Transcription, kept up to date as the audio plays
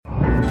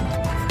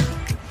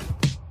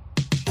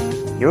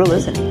You're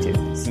listening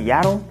to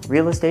Seattle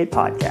Real Estate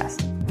Podcast.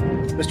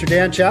 Mr.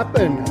 Dan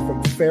Chapman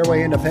from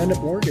Fairway Independent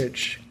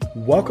Mortgage.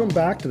 Welcome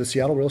back to the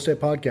Seattle Real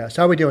Estate Podcast.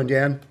 How are we doing,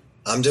 Dan?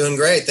 I'm doing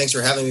great. Thanks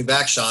for having me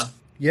back, Sean.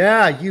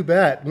 Yeah, you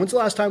bet. When's the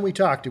last time we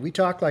talked? Did we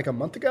talk like a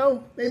month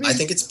ago, maybe? I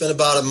think it's been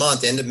about a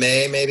month, end of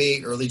May,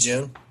 maybe early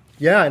June.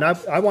 Yeah, and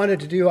I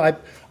wanted to do, I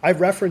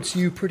reference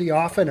you pretty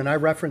often, and I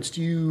referenced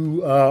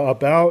you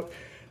about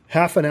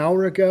half an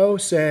hour ago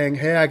saying,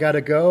 hey, I got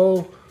to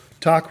go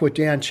talk with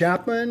Dan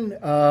Chapman,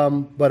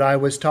 but I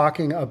was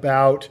talking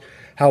about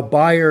how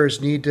buyers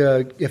need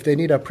to, if they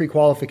need a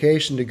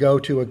pre-qualification, to go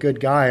to a good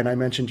guy, and I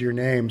mentioned your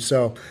name.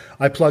 So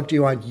I plugged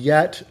you on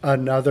yet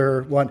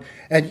another one.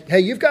 And hey,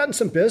 you've gotten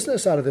some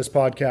business out of this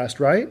podcast,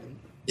 right?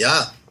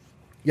 Yeah.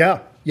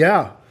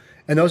 Yeah.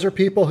 And those are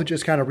people who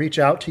just kind of reach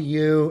out to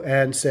you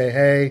and say,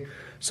 hey,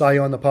 saw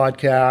you on the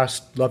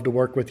podcast, love to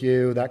work with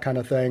you, that kind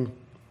of thing.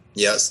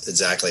 Yes,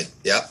 exactly.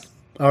 Yep.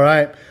 All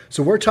right.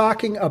 So we're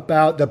talking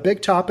about, the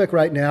big topic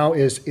right now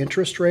is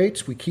interest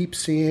rates. We keep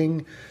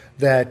seeing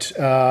that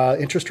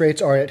interest rates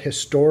are at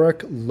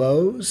historic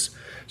lows.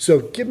 So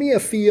give me a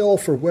feel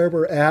for where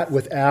we're at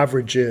with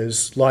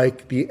averages,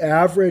 like the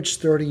average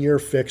 30-year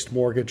fixed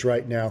mortgage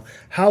right now.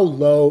 How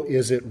low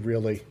is it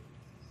really?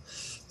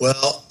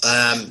 Well,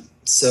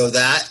 so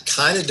that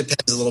kind of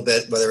depends a little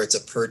bit whether it's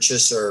a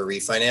purchase or a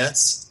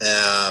refinance.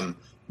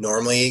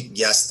 Normally,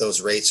 yes,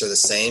 those rates are the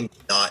same,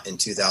 not in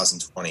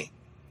 2020.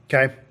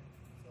 Okay.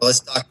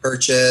 Let's talk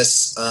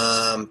purchase,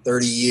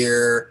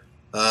 30-year,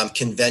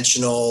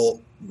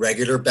 conventional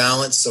regular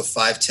balance, so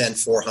 510,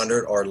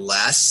 400 or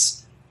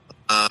less,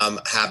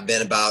 have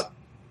been about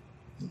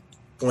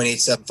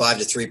 0.875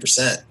 to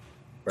 3%,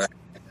 right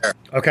there.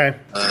 Okay.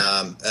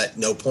 At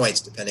no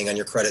points, depending on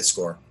your credit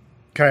score.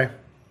 Okay.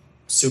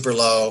 Super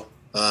low.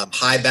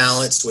 High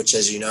balance, which,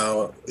 as you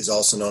know, is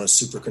also known as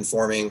super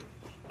conforming,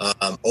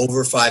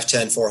 over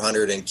 510,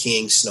 400 in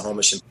King,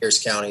 Snohomish, and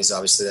Pierce counties.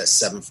 Obviously, that's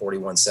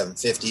 741,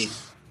 750.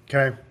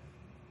 Okay.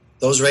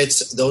 Those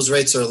rates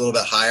are a little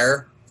bit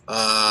higher,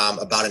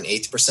 about an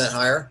 8%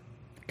 higher.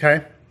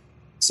 Okay.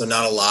 So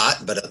not a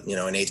lot, but an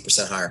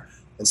 8% higher.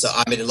 And so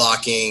I've been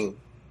locking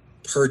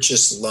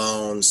purchase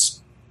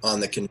loans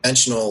on the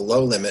conventional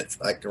low limit,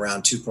 like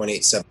around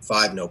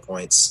 2.875 no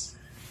points,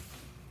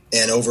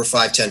 and over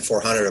 510,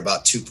 400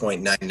 about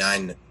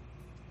 2.99,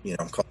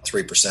 call it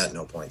 3%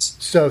 no points.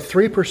 So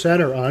 3%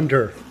 or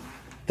under,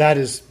 that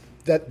is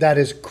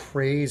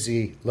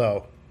crazy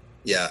low.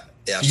 Yeah.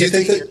 Do you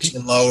think that,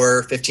 and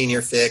lower,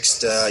 15-year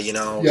fixed,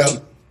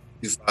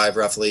 2.5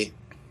 roughly,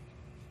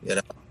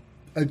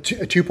 a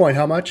 2 point,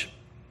 how much?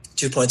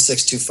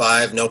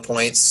 2.625 no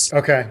points.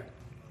 Okay.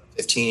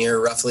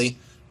 15-year roughly,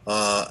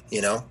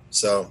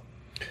 so.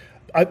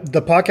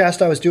 The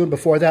podcast I was doing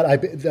before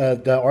that,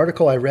 the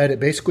article I read, it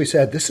basically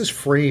said, this is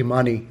free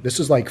money. This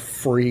is like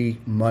free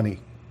money.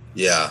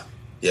 Yeah.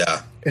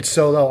 It's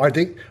so low. Are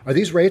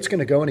these rates going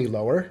to go any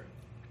lower?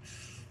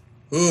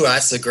 Ooh,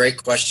 that's a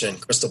great question.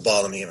 Crystal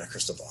ball. Let me get my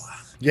crystal ball.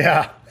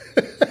 Yeah.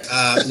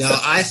 No,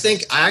 I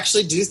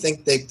actually do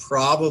think they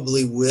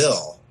probably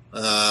will.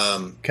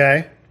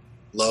 Okay.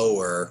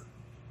 Lower,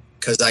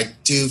 because I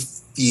do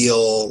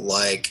feel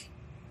like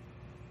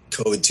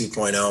COVID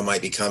 2.0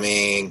 might be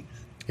coming.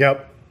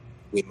 Yep.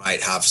 We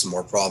might have some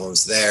more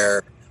problems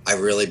there. I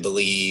really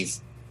believe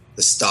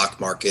the stock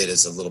market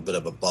is a little bit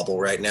of a bubble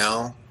right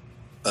now.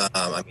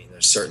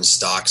 There's certain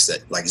stocks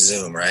that, like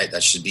Zoom, right,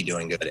 that should be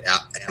doing good.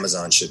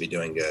 Amazon should be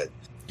doing good.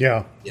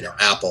 Yeah.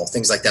 Apple,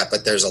 things like that.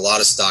 But there's a lot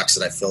of stocks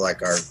that I feel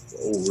like are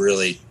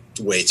really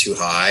way too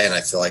high, and I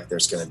feel like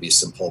there's going to be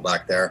some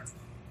pullback there.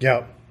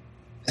 Yeah.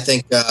 I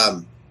think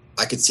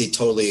I could see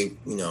totally,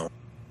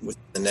 with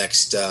the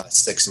next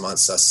 6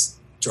 months, us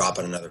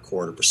dropping another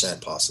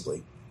 0.25%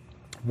 possibly.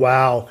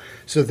 Wow.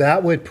 So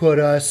that would put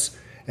us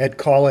at,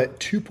 call it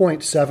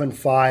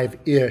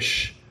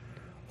 2.75-ish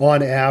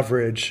on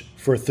average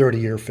for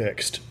 30-year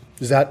fixed.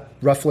 Is that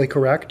roughly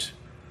correct?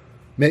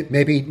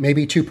 Maybe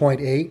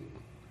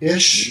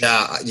 2.8-ish?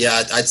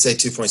 Yeah, I'd say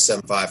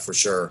 2.75 for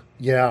sure.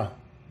 Yeah,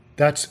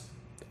 that's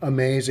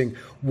amazing.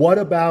 What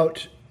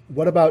about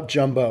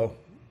jumbo?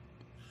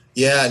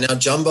 Yeah, now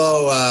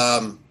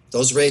jumbo,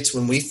 those rates,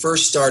 when we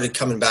first started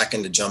coming back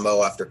into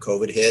jumbo after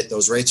COVID hit,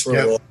 those rates were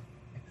low.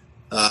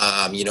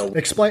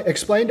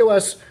 Explain to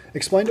us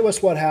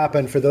what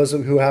happened for those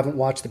who haven't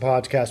watched the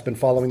podcast, been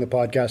following the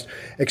podcast.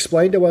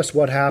 Explain to us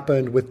what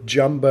happened with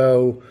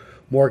jumbo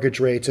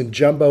mortgage rates. And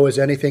jumbo is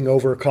anything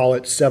over, call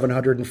it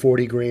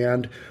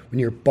 $740,000. When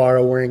you're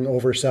borrowing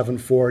over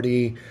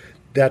 $740,000,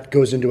 that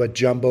goes into a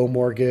jumbo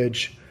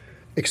mortgage.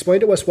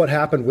 Explain to us what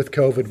happened with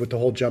COVID with the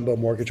whole jumbo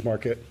mortgage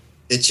market.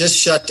 It just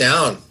shut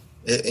down.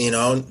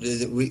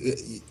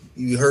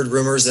 You heard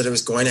rumors that it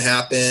was going to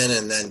happen,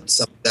 and then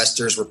some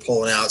investors were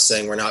pulling out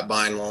saying we're not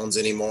buying loans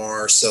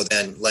anymore. So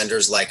then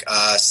lenders like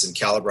us and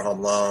Caliber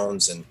Home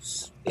Loans and,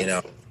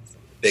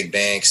 big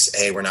banks,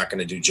 hey, we're not going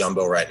to do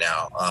jumbo right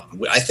now.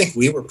 I think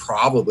we were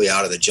probably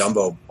out of the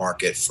jumbo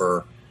market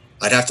for,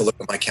 I'd have to look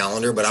at my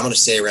calendar, but I'm going to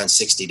say around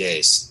 60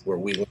 days where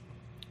we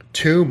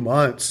 2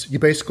 months. You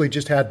basically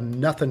just had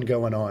nothing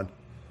going on.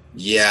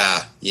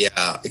 Yeah,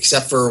 yeah.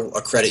 Except for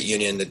a credit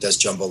union that does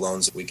jumbo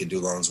loans that we could do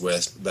loans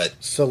with, but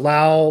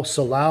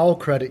Salal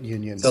Credit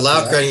Union. the Lao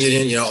Correct? credit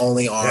union,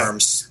 only Yeah.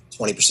 arms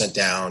 20%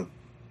 down.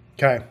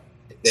 Okay.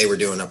 They were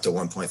doing up to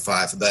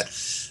 1.5, but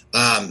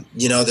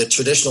the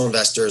traditional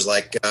investors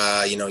like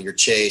your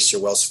Chase,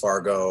 your Wells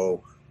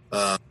Fargo,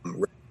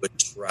 Redwood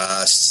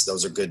Trusts,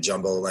 those are good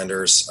jumbo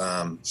lenders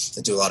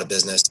that do a lot of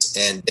business.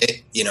 And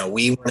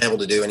we weren't able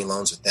to do any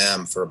loans with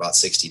them for about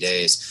 60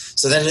 days.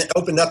 So then it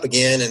opened up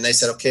again, and they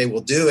said, okay,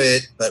 we'll do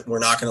it, but we're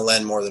not going to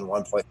lend more than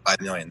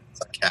 1.5 million.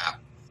 That's a cap.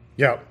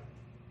 Yep.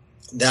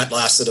 That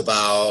lasted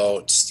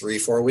about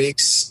 3-4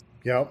 weeks.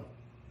 Yep.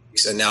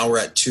 And now we're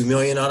at 2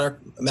 million on our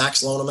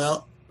max loan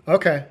amount.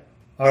 Okay.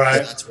 All right.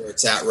 And that's where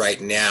it's at right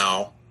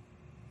now.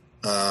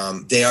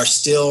 They are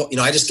still,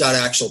 I just got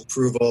actual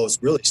approval.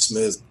 It's really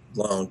smooth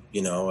loan,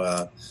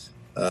 a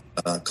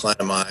client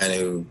of mine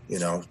who,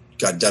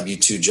 got a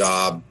W-2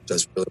 job,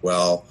 does really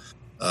well,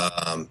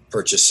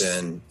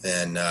 purchasing,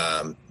 and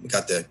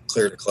got the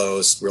clear to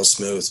close, real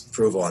smooth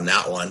approval on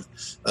that one.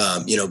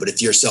 But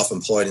if you're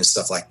self-employed and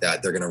stuff like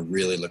that, they're going to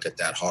really look at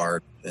that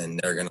hard, and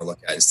they're going to look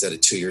at, instead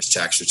of 2 years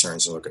tax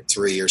returns, they'll look at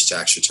 3 years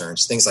tax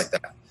returns, things like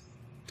that.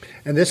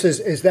 And this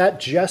is that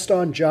just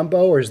on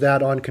jumbo, or is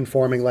that on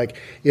conforming? Like,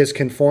 is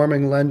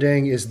conforming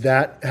lending, is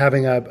that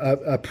having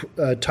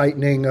a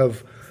tightening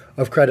of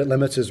credit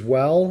limits as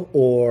well,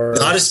 or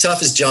not as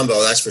tough as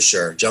jumbo? That's for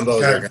sure. Jumbo,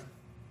 okay.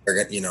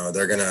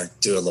 they're gonna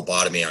do a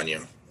lobotomy on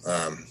you.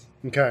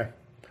 Okay,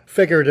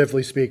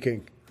 figuratively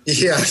speaking.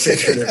 Yeah,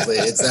 figuratively,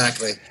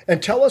 exactly.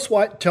 And tell us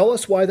why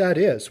that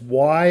is.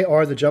 Why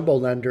are the jumbo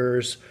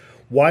lenders?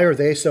 Why are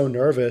they so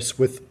nervous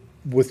with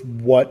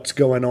what's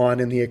going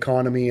on in the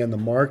economy and the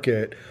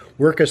market?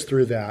 Work us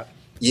through that.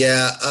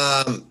 Yeah,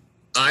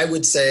 I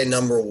would say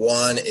number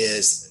one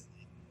is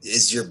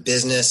your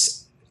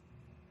business.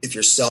 If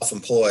you're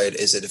self-employed,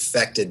 is it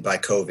affected by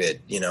COVID?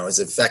 Is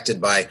it affected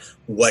by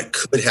what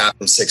could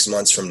happen 6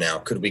 months from now?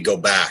 Could we go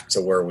back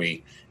to where where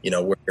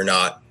you're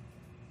not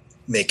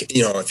making,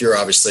 if you're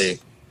obviously,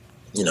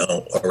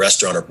 a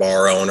restaurant or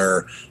bar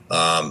owner,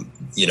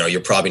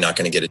 you're probably not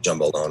going to get a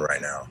jumbo loan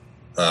right now.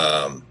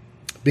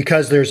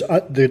 Because there's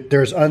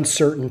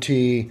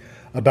uncertainty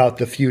about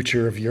the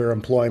future of your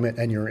employment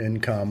and your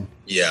income.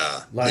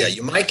 Yeah.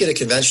 You might get a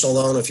conventional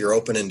loan if you're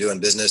open and doing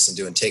business and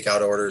doing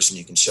takeout orders, and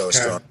you can show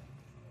a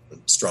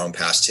strong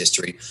past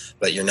history,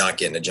 but you're not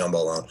getting a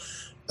jumbo loan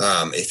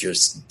if you're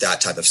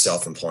that type of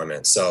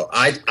self-employment. So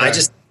I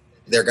just,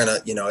 they're going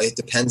to, it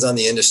depends on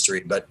the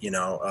industry, but,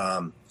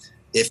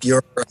 if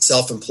you're a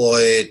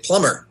self-employed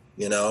plumber,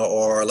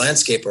 or a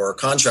landscaper or a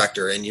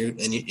contractor, and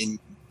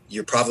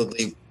you're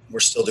probably, we're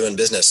still doing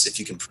business. If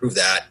you can prove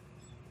that,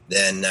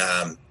 then,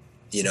 and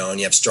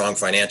you have strong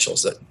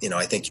financials, that,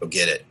 I think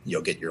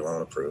you'll get your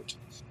loan approved.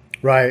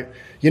 Right.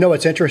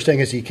 What's interesting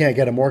is you can't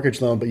get a mortgage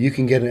loan, but you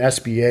can get an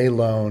SBA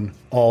loan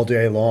all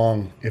day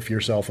long if you're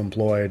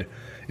self-employed.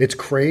 It's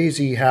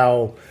crazy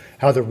how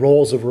the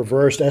roles have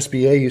reversed.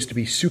 SBA used to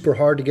be super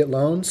hard to get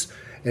loans,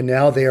 and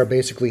now they are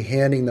basically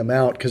handing them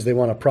out because they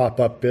want to prop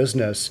up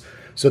business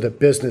so that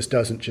business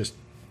doesn't just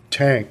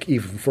tank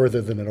even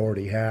further than it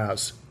already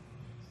has.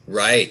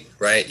 Right.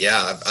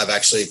 Yeah. I've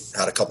actually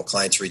had a couple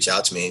clients reach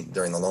out to me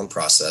during the loan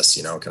process,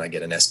 can I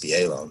get an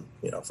SBA loan,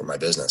 for my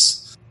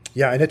business?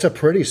 Yeah, and it's a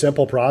pretty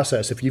simple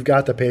process. If you've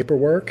got the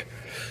paperwork,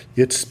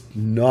 it's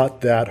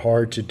not that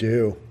hard to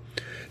do.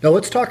 Now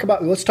let's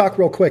talk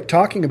real quick,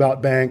 talking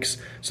about banks.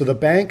 So the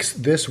banks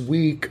this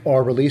week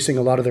are releasing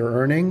a lot of their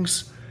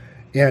earnings,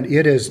 and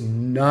it is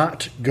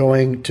not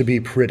going to be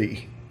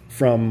pretty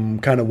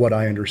from kind of what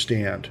I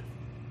understand.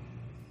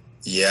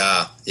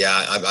 Yeah.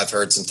 I've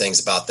heard some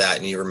things about that,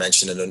 and you were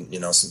mentioning,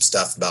 some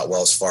stuff about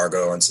Wells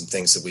Fargo and some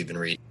things that we've been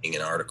reading in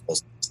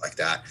articles, things like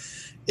that.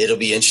 It'll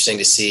be interesting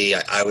to see.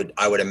 I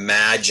would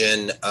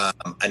imagine,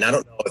 and I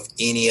don't know if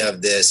any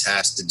of this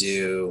has to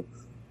do.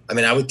 I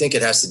mean, I would think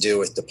it has to do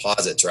with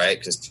deposits, right?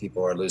 Because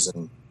people are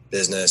losing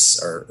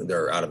business or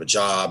they're out of a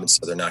job, and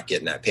so they're not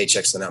getting that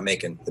paycheck. So they're not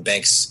making the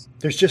banks.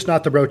 There's just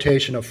not the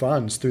rotation of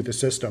funds through the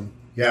system.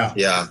 Yeah.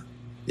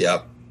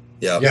 Yep.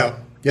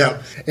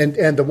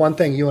 And the one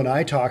thing you and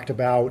I talked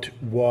about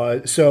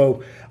was,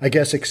 so I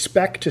guess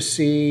expect to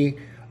see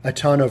a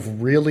ton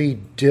of really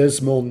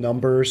dismal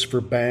numbers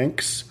for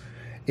banks.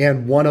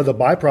 And one of the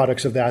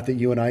byproducts of that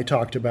you and I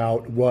talked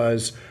about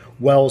was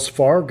Wells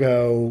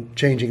Fargo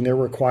changing their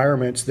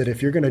requirements that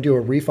if you're going to do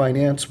a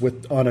refinance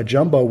on a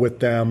jumbo with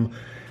them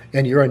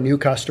and you're a new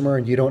customer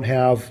and you don't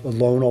have a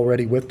loan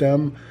already with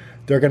them,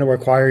 they're going to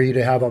require you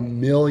to have $1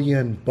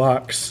 million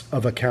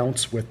of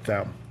accounts with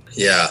them.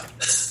 Yeah,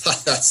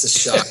 that's a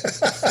shock.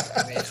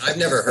 I mean, I've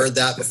never heard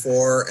that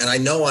before. And I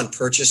know on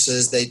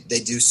purchases, they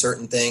do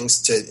certain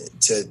things to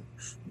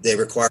they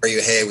require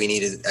you, hey, we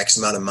need X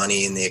amount of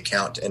money in the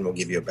account and we'll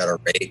give you a better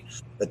rate.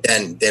 But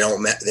then they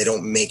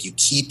don't make you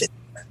keep it.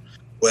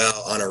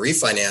 Well, on a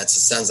refinance,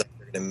 it sounds like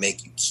they're going to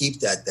make you keep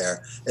that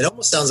there. It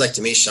almost sounds like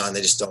to me, Sean,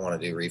 they just don't want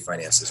to do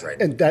refinances right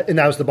now. And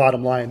that was the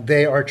bottom line.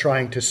 They are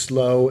trying to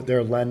slow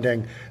their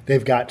lending.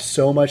 They've got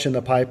so much in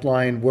the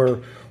pipeline.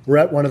 We're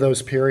at one of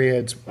those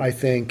periods, I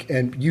think.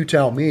 And you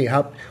tell me,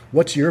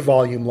 what's your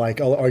volume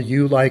like? Are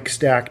you like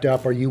stacked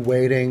up? Are you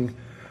waiting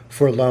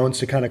for loans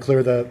to kind of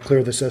clear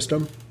the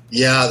system?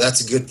 Yeah,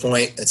 that's a good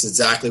point. That's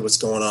exactly what's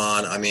going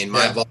on. I mean,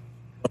 my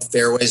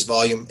Fairway's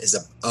volume is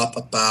up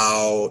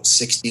about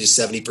 60 to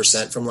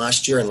 70% from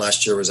last year, and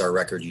last year was our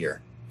record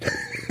year.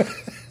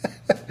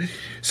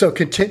 So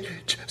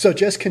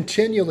just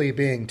continually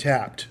being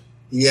tapped.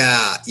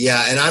 Yeah,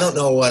 and I don't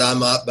know what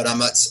I'm up, but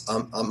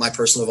my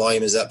personal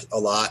volume is up a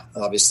lot,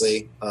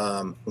 obviously.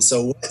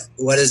 So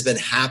what has been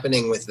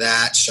happening with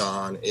that,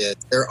 Sean, is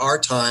there are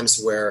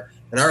times where,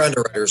 and our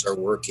underwriters are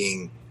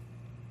working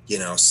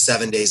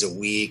 7 days a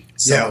week.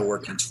 Some are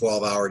working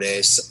 12-hour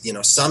days.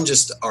 Some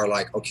just are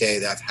like,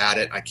 okay, I've had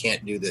it. I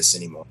can't do this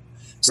anymore.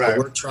 So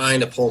we're trying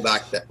to pull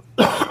back that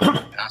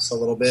pass a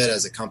little bit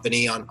as a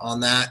company on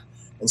that.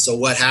 And so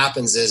what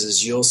happens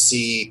is you'll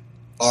see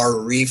our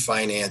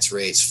refinance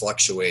rates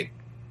fluctuate.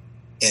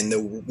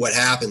 And what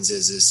happens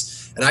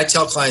is, and I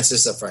tell clients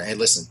this up front, hey,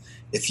 listen,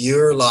 if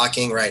you're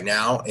locking right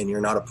now and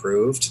you're not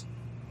approved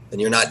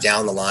and you're not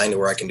down the line to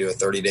where I can do a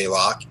 30-day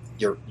lock,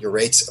 your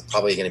rates are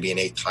probably going to be an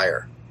eighth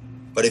higher.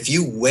 But if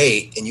you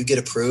wait and you get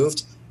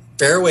approved,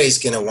 Fairway's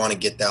going to want to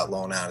get that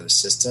loan out of the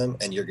system,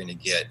 and you're going to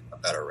get a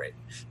better rate.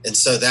 And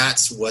so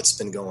that's what's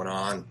been going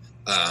on.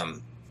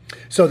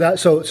 So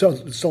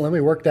let me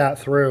work that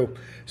through.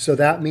 So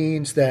that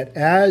means that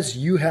as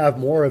you have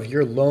more of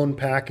your loan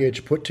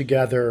package put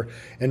together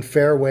and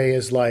Fairway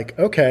is like,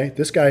 okay,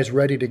 this guy's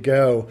ready to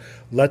go.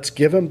 Let's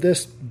give him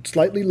this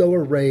slightly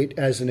lower rate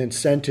as an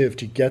incentive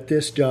to get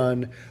this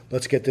done.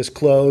 Let's get this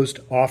closed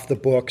off the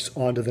books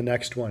onto the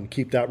next one.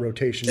 Keep that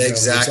rotation going.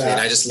 Exactly. And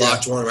I just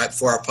locked one right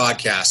before our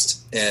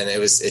podcast. And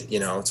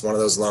it's one of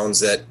those loans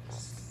that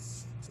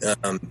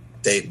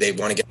they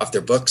want to get off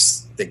their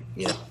books,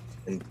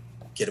 and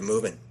get them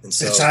moving. And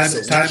so,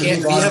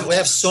 we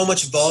have so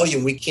much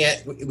volume. We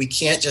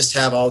can't just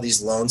have all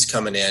these loans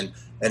coming in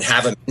and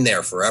have them in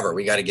there forever.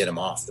 We got to get them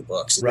off the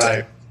books.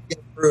 Right. Get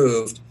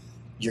approved,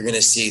 you're going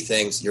to see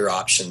your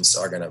options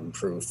are going to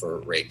improve for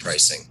rate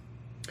pricing.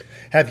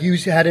 Have you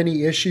had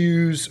any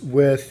issues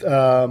with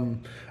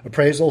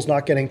appraisals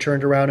not getting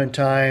turned around in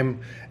time,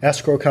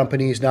 escrow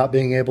companies not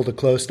being able to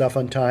close stuff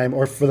on time,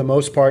 or for the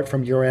most part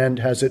from your end,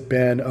 has it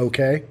been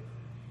okay?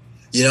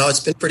 It's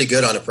been pretty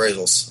good on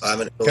appraisals. I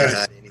haven't really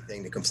had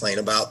anything to complain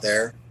about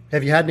there.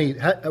 Have you had any?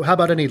 How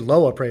about any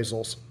low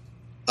appraisals?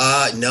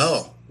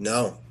 No.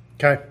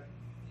 Okay.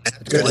 I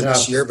had one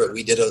this year, but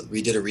we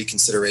did a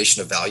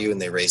reconsideration of value,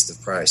 and they raised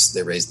the price.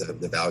 They raised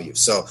the value.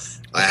 So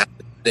I haven't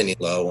had any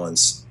low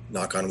ones.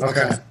 Knock on wood.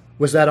 Okay.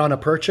 Was that on a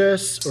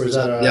purchase, or is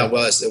that? Yeah, it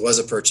was. It was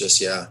a purchase.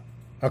 Yeah.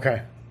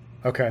 Okay.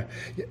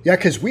 Yeah,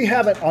 because we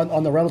haven't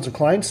on the Reynolds and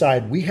Klein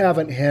side, we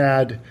haven't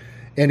had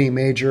any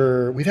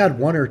major. We've had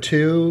one or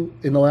two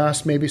in the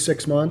last maybe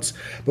 6 months,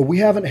 but we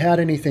haven't had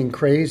anything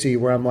crazy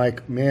where I'm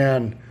like,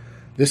 man,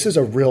 this is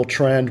a real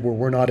trend where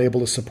we're not able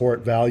to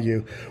support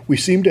value. We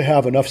seem to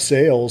have enough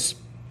sales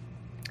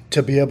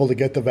to be able to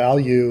get the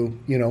value,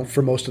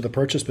 for most of the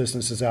purchase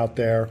businesses out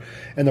there.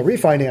 And the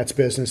refinance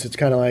business, it's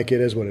kind of like it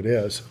is what it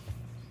is.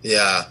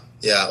 Yeah.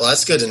 Well,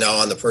 that's good to know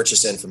on the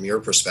purchase end from your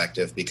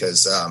perspective,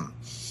 because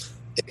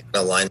it kind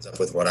of lines up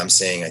with what I'm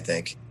saying, I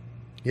think.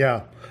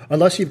 Yeah.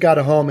 Unless you've got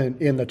a home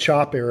in the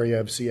Chop area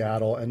of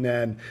Seattle, and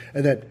then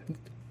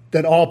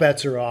all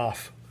bets are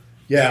off.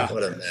 Yeah.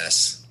 What a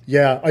mess.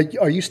 Yeah.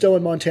 Are you still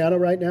in Montana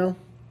right now?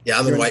 Yeah,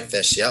 I'm in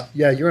Whitefish. Yep.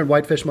 Yeah, you're in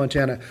Whitefish,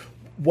 Montana.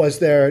 Was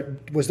there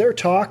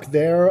talk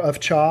there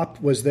of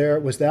Chop? Was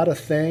that a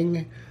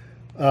thing?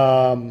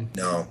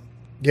 No.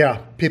 Yeah,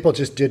 people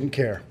just didn't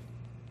care.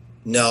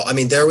 No, I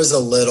mean, there was a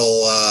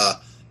little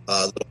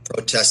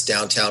protest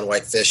downtown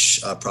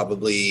Whitefish,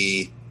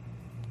 probably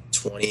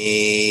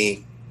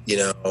 20,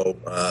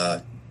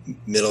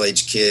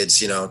 middle-aged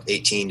kids,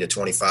 18 to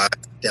 25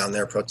 down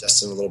there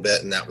protesting a little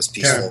bit, and that was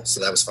peaceful, so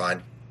that was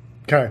fine.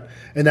 Okay,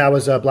 and that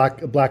was a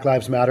Black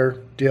Lives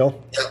Matter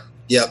deal?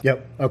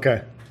 Yep.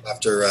 Okay.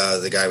 After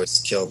the guy was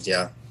killed,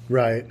 yeah.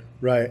 Right.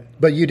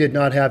 But you did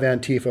not have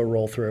Antifa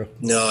roll through.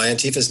 No,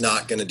 Antifa's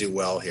not going to do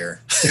well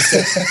here.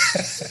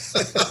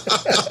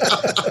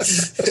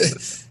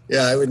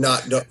 Yeah, it would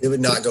not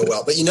go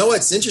well. But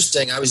what's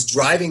interesting? I was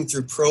driving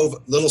through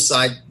Provo. Little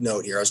side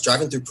note here. I was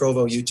driving through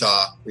Provo,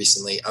 Utah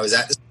recently. I was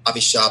at this coffee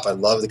shop. I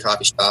love the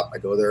coffee shop. I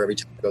go there every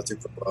time I go through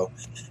Provo,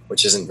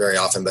 which isn't very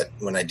often, but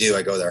when I do,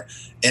 I go there.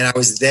 And I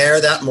was there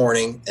that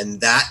morning,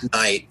 and that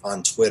night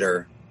on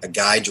Twitter, a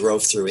guy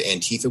drove through.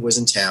 Antifa was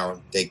in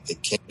town. They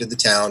came to the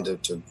town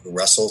to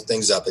wrestle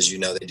things up, as you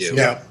know they do.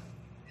 Yeah.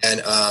 And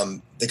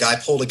the guy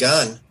pulled a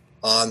gun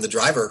on the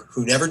driver,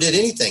 who never did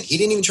anything. He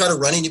didn't even try to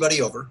run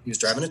anybody over. He was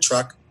driving a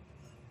truck.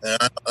 And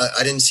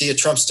I didn't see a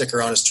Trump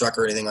sticker on his truck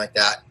or anything like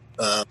that.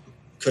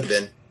 Could have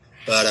been.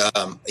 But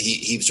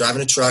he was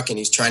driving a truck, and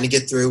he's trying to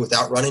get through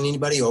without running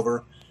anybody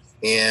over.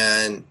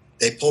 And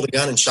they pulled a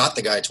gun and shot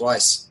the guy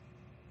twice.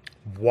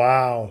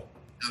 Wow.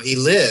 Now, he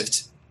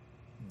lived,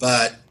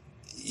 but,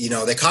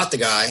 they caught the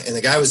guy, and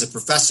the guy was a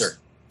professor,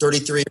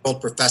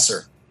 33-year-old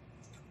professor.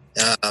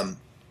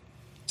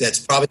 That's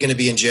probably going to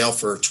be in jail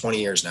for 20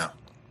 years now.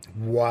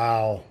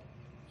 Wow.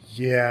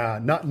 Yeah.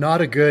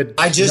 Not a good.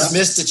 I just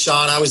missed it,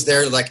 Sean. I was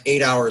there like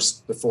 8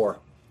 hours before.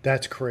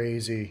 That's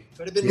crazy.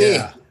 Could have been me.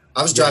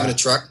 I was driving a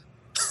truck.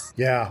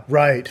 Yeah,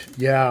 right.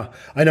 Yeah.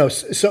 I know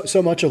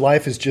so much of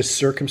life is just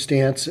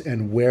circumstance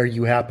and where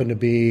you happen to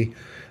be,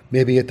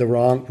 maybe at the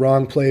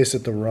wrong place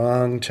at the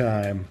wrong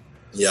time.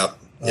 Yep.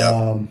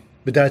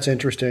 But that's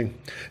interesting.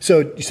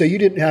 So you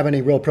didn't have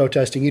any real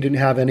protesting. You didn't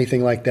have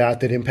anything like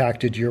that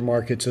impacted your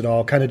markets at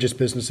all. Kind of just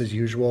business as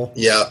usual.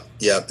 Yep,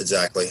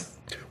 exactly.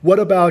 What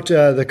about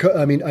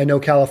I know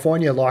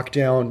California locked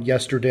down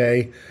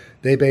yesterday.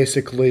 They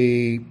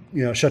basically,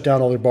 shut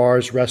down all their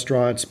bars,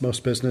 restaurants,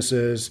 most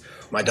businesses.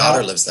 My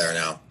daughter lives there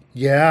now.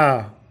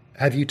 Yeah.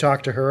 Have you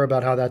talked to her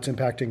about how that's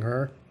impacting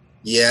her?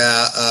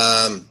 Yeah.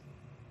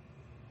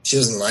 She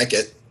doesn't like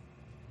it.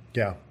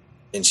 Yeah.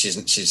 And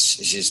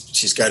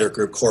she's got her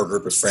core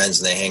group of friends,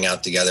 and they hang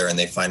out together and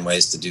they find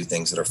ways to do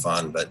things that are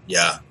fun. But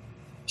yeah,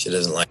 she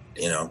doesn't like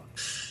it,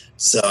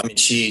 So I mean,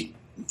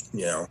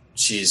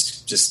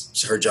 she's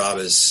just, her job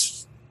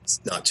is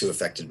not too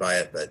affected by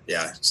it. But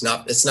yeah, it's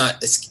not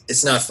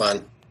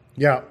fun.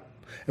 Yeah.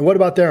 And what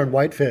about there in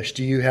Whitefish?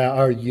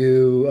 Are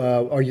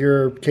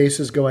your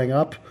cases going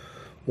up,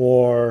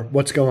 or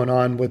what's going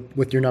on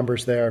with your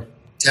numbers there?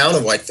 Town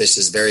of Whitefish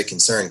is very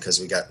concerned because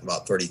we got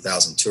about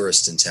 30,000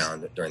 tourists in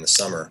town during the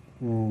summer.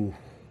 Ooh,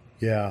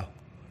 yeah.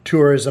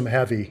 Tourism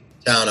heavy.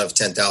 Town of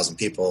 10,000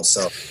 people,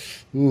 so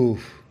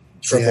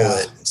triple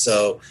it.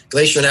 So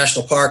Glacier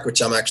National Park,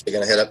 which I'm actually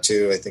going to head up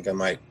to, I think I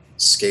might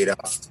skate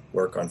off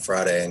work on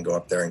Friday and go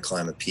up there and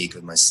climb a peak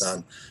with my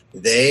son.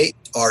 They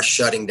are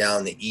shutting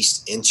down the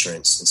east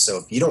entrance, and so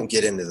if you don't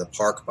get into the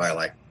park by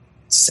like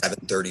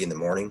 7:30 in the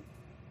morning,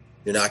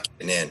 you're not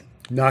getting in.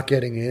 Not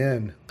getting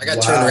in. I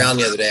got turned around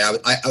the other day.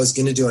 I was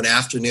going to do an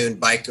afternoon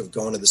bike of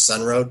going to the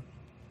Sun Road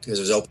because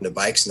it was open to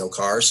bikes, no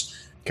cars.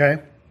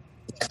 Okay.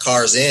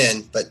 Cars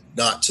in, but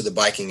not to the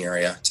biking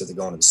area, to the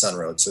going to the Sun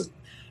Road. So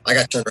I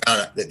got turned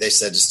around. They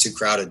said it's too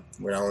crowded.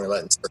 We're only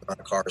letting a certain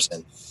amount of cars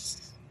in.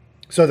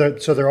 So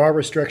there are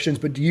restrictions,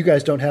 but you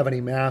guys don't have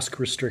any mask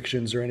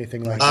restrictions or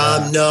anything like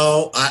that?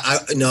 No.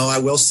 I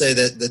will say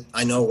that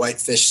I know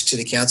Whitefish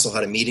City Council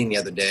had a meeting the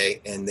other day,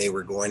 and they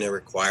were going to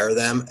require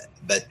them,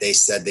 but they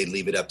said they'd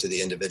leave it up to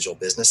the individual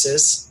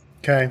businesses.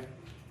 Okay.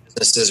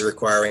 Businesses are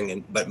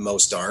requiring, but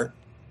most aren't.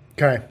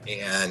 Okay.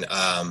 And,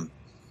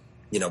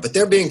 but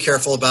they're being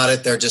careful about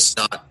it. They're just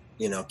not,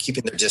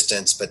 keeping their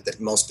distance, but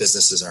most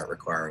businesses aren't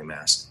requiring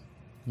masks.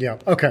 Yeah.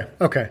 Okay.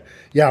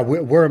 Yeah.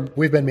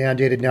 We've been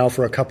mandated now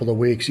for a couple of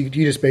weeks. You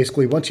just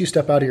basically, once you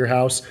step out of your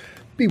house,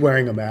 be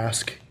wearing a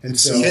mask. And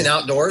so even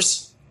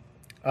outdoors?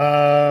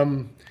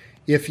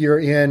 If you're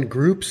in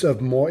groups of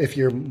if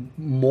you're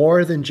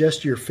more than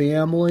just your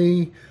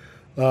family,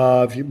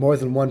 if you're more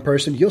than one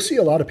person, you'll see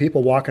a lot of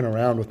people walking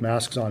around with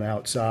masks on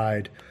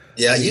outside.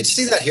 Yeah. You'd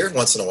see that here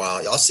once in a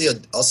while. I'll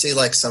see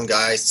like some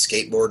guy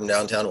skateboarding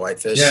downtown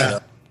Whitefish,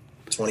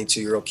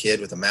 22-year-old kid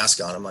with a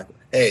mask on. I'm like,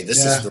 hey,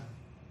 this is the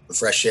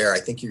fresh air. I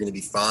think you're going to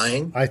be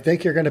fine. I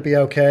think you're going to be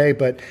okay.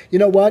 But you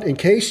know what? In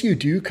case you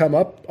do come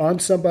up on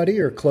somebody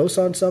or close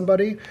on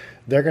somebody,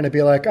 they're going to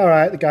be like, all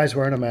right, the guy's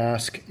wearing a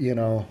mask.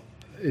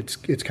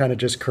 It's kind of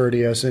just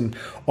courteous. And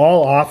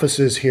all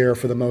offices here,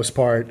 for the most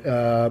part,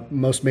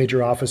 most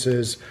major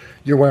offices,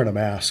 you're wearing a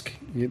mask.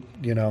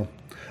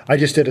 I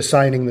just did a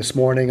signing this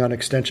morning on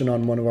extension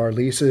on one of our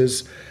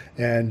leases,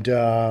 and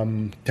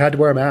had to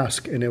wear a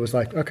mask. And it was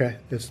like, okay,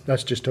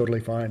 that's just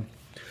totally fine.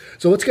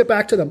 So let's get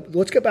back to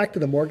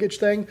the mortgage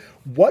thing.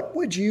 What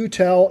would you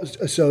tell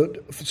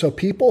so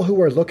people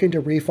who are looking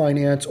to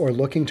refinance or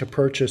looking to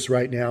purchase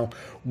right now,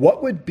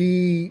 what would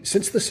be,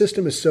 since the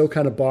system is so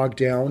kind of bogged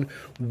down,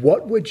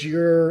 what would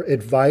your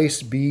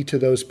advice be to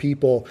those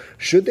people?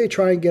 Should they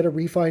try and get a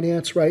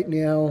refinance right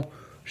now?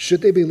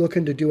 Should they be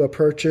looking to do a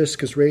purchase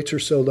because rates are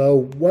so low?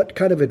 What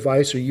kind of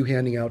advice are you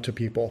handing out to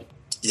people?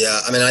 Yeah,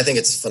 I think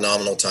it's a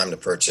phenomenal time to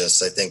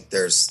purchase. I think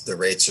the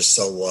rates are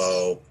so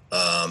low.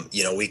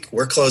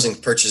 We're closing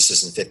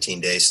purchases in 15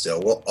 days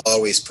still. We'll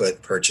always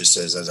put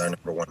purchases as our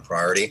number one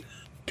priority.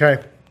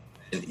 Okay.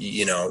 And,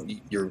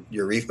 your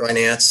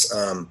refinance,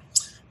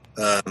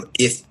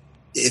 if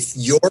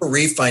you're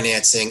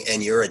refinancing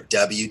and you're a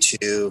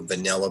W-2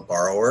 vanilla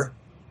borrower,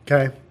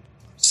 okay,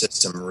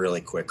 system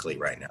really quickly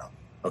right now.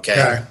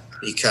 Okay.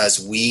 Because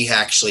we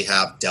actually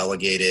have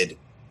delegated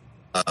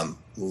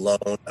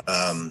loan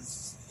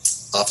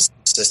office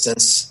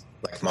assistants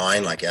like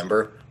mine, like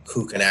Ember,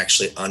 who can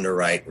actually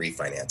underwrite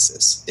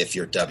refinances if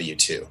you're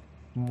W-2.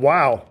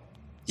 Wow.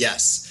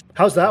 Yes.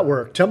 How's that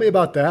work? Tell me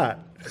about that.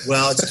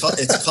 Well,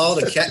 it's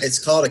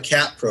called a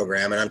CAP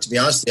program, and to be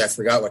honest with you, I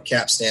forgot what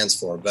CAP stands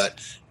for, but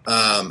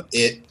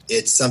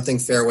it's something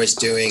Fairway's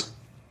doing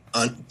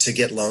to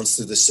get loans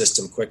through the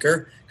system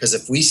quicker. Because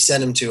if we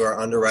send them to our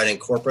underwriting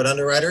corporate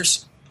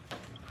underwriters,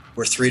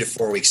 we're 3 to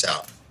 4 weeks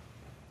out.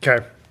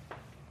 Okay.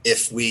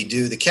 If we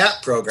do the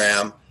CAP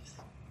program,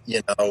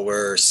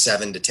 we're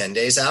 7 to 10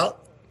 days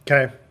out.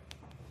 Okay.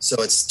 So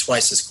it's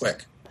twice as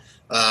quick.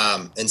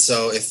 And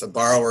so if a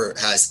borrower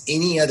has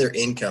any other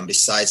income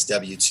besides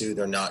W-2,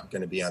 they're not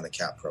going to be on the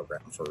CAP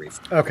program for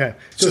refund. Okay.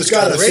 So it's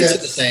got the rates are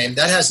the same.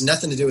 That has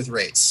nothing to do with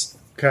rates.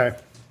 Okay.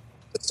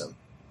 System.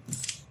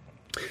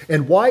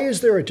 And why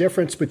is there a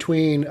difference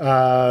between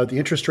the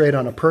interest rate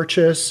on a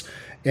purchase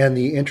and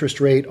the interest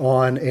rate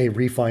on a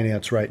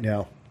refinance right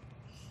now?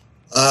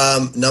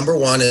 Number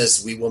one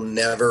is we will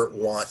never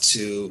want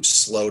to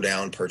slow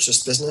down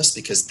purchase business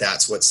because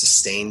that's what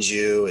sustains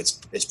you.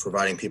 It's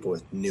providing people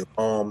with new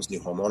homes, new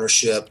home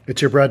ownership.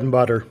 It's your bread and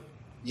butter.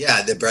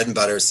 Yeah, the bread and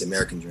butter is the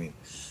American dream.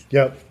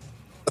 Yep.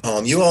 The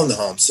home, you own the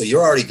home, so you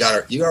already got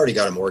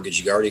a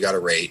mortgage. You already got a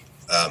rate.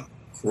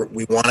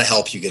 We want to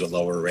help you get a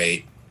lower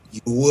rate.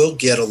 You will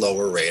get a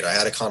lower rate. I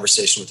had a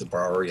conversation with a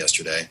borrower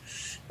yesterday,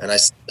 and I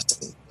said,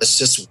 let's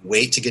just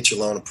wait to get your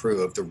loan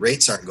approved. The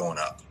rates aren't going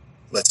up.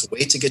 Let's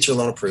wait to get your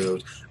loan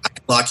approved. I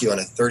can lock you on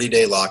a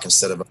 30-day lock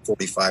instead of a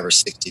 45 or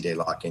 60-day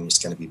lock, and it's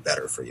going to be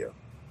better for you.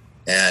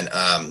 And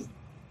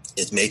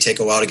it may take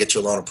a while to get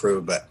your loan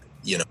approved, but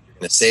you're going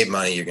to save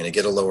money. You're going to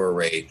get a lower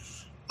rate,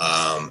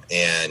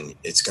 and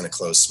it's going to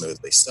close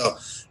smoothly. So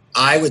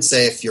I would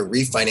say if you're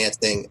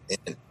refinancing,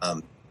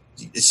 and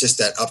it's just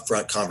that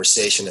upfront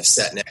conversation of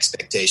setting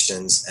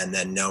expectations and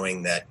then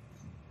knowing that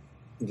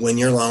when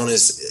your loan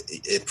is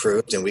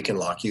approved and we can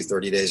lock you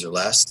 30 days or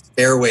less,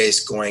 Fairway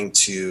is going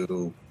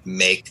to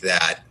make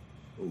that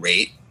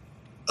rate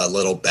a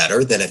little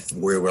better than if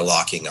we were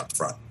locking up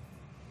front.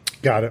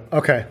 Got it.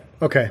 Okay.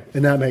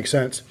 And that makes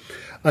sense.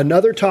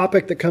 Another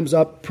topic that comes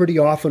up pretty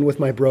often with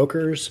my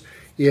brokers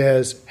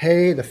is,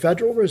 hey, the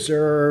Federal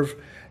Reserve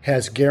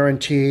has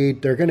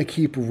guaranteed they're going to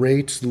keep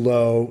rates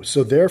low.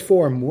 So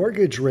therefore,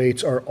 mortgage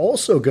rates are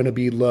also going to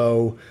be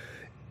low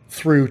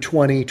through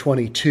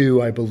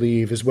 2022, I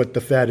believe, is what the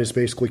Fed is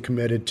basically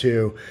committed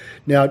to.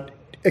 Now,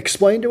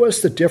 explain to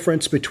us the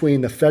difference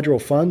between the federal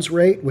funds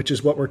rate, which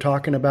is what we're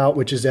talking about,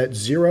 which is at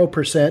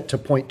 0% to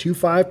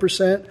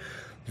 0.25%.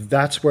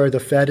 That's where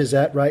the Fed is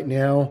at right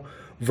now,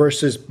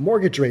 versus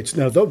mortgage rates.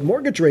 Now, those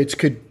mortgage rates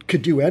could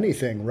do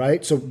anything,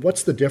 right? So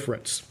what's the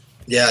difference?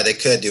 Yeah, they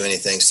could do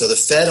anything. So the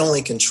Fed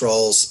only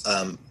controls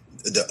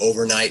the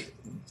overnight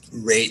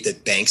rate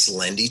that banks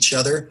lend each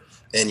other,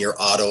 and your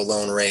auto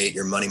loan rate,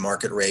 your money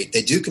market rate.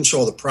 They do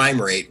control the prime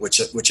rate,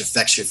 which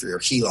affects you for your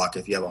HELOC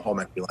if you have a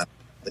home equity line.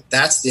 But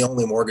that's the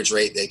only mortgage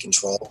rate they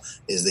control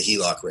is the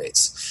HELOC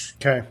rates.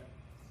 Okay.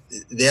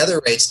 The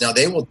other rates, now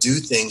they will do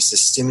things to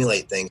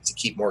stimulate things to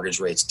keep mortgage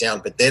rates down,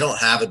 but they don't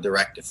have a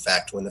direct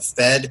effect. When the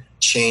Fed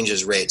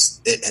changes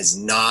rates, it has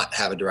not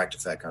have a direct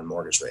effect on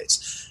mortgage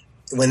rates.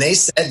 When they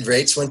said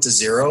rates went to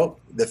zero,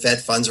 the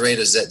Fed funds rate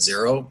is at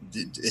zero.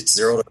 It's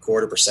 0 to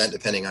 0.25%,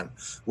 depending on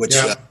which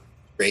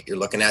rate you're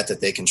looking at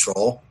that they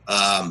control.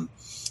 For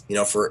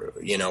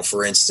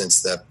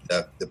instance, the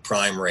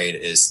prime rate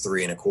is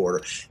 3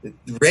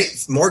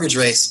 1/4. Mortgage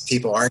rates,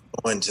 people aren't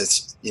going to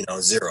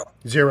zero.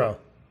 Zero.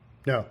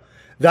 No,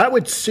 that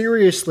would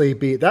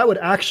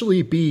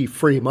actually be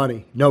free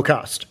money, no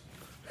cost.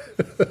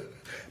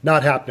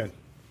 Not happening.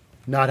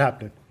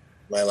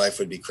 My life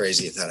would be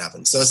crazy if that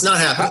happened. So it's not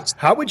happening.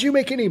 How would you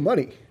make any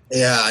money?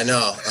 Yeah, I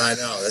know.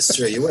 That's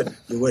true. You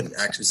wouldn't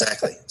actually.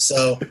 Exactly.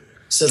 So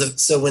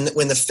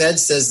when the Fed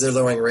says they're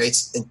lowering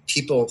rates and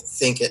people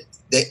think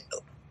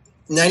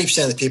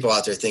 90% of the people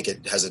out there think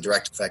it has a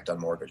direct effect on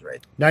mortgage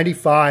rate.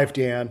 95,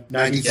 Dan.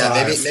 95.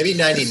 Yeah, maybe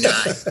 99.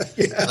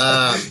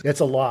 Yeah. It's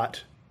a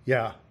lot.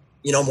 Yeah.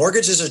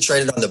 Mortgages are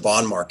traded on the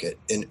bond market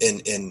in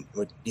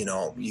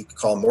you could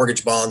call them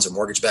mortgage bonds or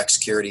mortgage-backed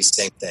securities,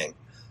 same thing.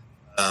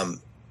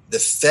 The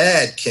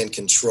Fed can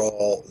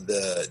control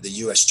the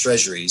U.S.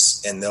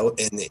 Treasuries and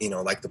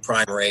like the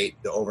prime rate,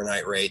 the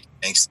overnight rate,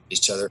 banks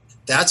each other.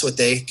 That's what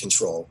they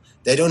control.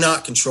 They do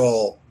not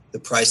control the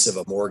price of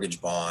a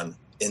mortgage bond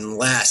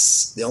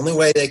unless the only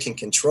way they can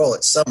control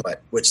it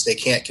somewhat, which they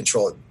can't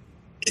control it.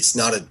 It's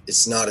not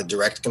a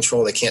direct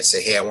control. They can't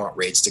say, hey, I want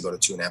rates to go to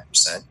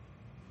 2.5%.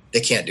 They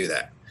can't do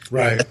that.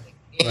 Right. But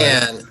they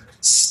can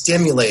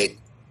stimulate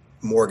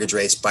mortgage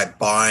rates by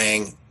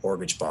buying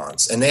mortgage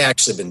bonds. And they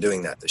actually been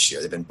doing that this year.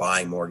 They've been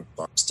buying mortgage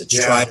bonds to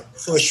try to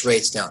push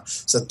rates down.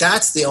 So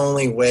that's the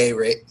only way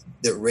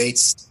that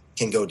rates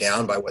can go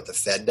down, by what the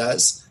Fed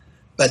does.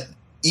 But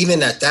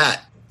even at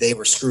that, they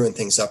were screwing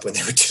things up when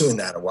they were doing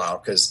that a while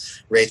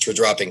because rates were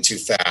dropping too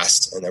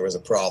fast and there was a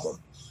problem.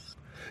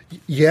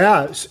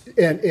 Yeah,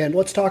 and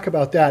let's talk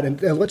about that. And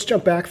let's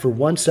jump back for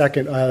 1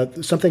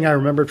 second. Something I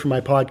remembered from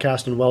my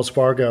podcast on Wells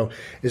Fargo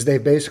is they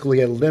basically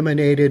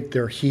eliminated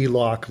their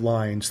HELOC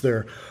lines,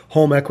 their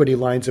home equity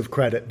lines of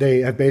credit.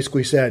 They have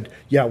basically said,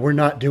 yeah, we're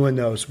not doing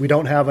those. We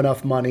don't have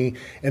enough money.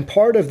 And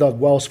part of the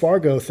Wells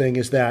Fargo thing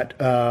is that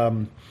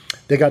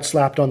they got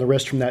slapped on the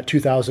wrist from that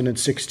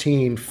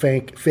 2016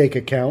 fake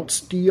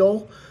accounts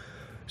deal.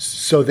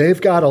 So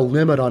they've got a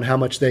limit on how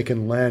much they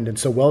can lend. And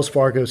so Wells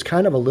Fargo is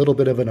kind of a little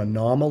bit of an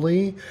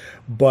anomaly.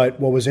 But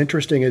what was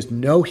interesting is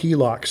no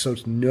HELOCs, so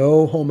it's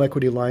no home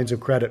equity lines of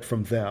credit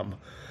from them.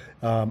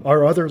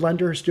 Are other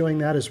lenders doing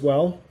that as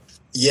well?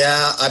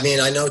 Yeah, I mean,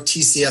 I know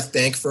TCF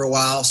Bank for a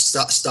while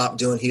stopped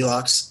doing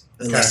HELOCs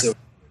unless it was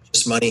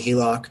just money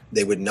HELOC.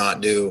 They would not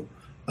do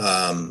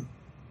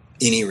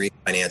any refinance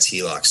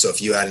HELOC. So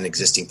if you had an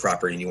existing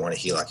property and you want a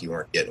HELOC, you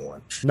weren't getting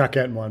one. Not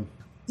getting one.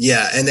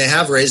 Yeah, and they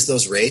have raised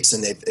those rates,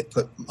 and they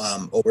put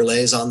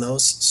overlays on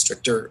those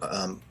stricter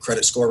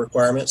credit score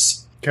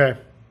requirements. Okay.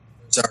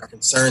 So are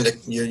concerned that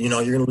you're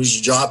going to lose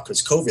your job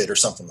because COVID or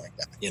something like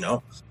that.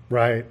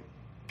 Right.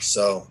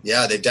 So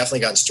yeah, they've definitely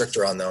gotten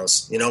stricter on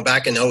those.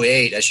 Back in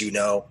 2008, as you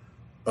know,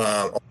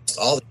 almost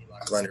all the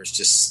HELOC lenders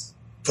just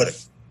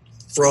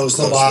froze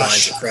those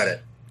lines of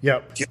credit.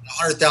 Yep. If you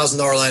had a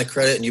 $100,000 line of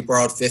credit and you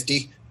borrowed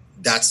 50,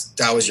 that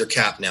was your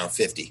cap now,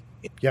 50.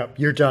 Yep,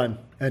 you're done.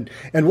 And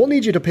we'll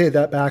need you to pay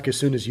that back as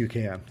soon as you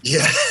can.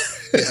 Yeah.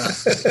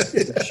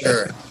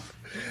 Sure.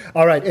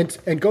 All right,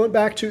 and going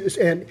back to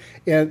and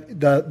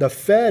the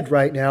Fed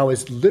right now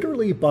is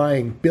literally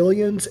buying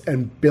billions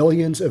and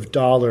billions of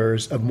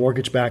dollars of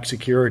mortgage-backed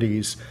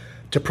securities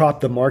to prop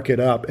the market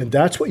up, and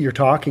that's what you're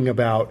talking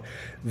about.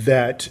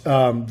 That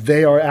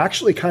they are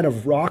actually kind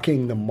of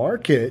rocking the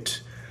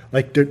market,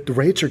 like the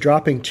rates are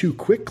dropping too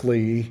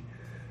quickly,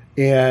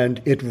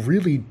 and it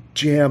really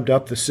jammed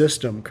up the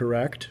system.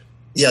 Correct?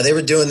 Yeah, they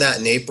were doing that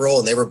in April,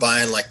 and they were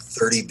buying like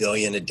 $30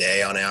 billion a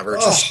day on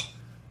average. Oh,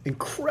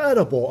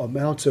 incredible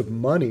amounts of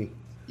money.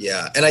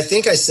 Yeah, and I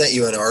think I sent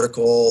you an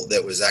article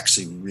that was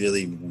actually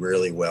really,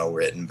 really well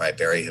written by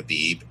Barry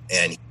Habib,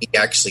 and he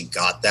actually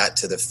got that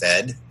to the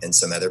Fed, and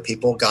some other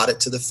people got it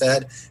to the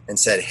Fed and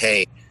said,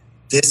 "Hey,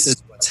 this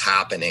is what's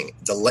happening.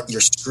 You're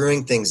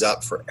screwing things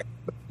up for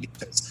everybody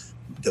because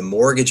the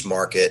mortgage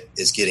market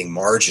is getting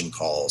margin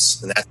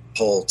calls, and that's a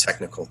whole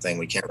technical thing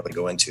we can't really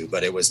go into,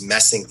 but it was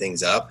messing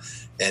things up,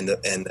 and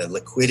the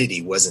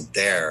liquidity wasn't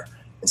there."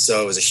 And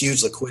so it was a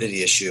huge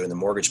liquidity issue in the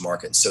mortgage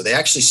market. So they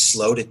actually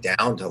slowed it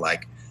down to I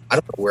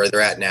don't know where they're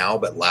at now,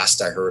 but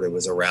last I heard it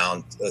was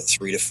around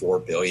 3 to 4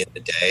 billion a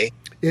day.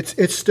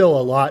 It's still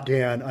a lot,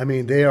 Dan. I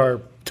mean, they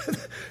are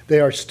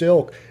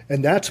still,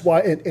 and that's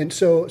why. And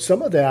so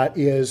some of that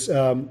is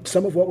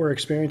some of what we're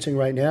experiencing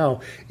right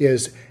now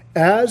is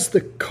as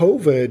the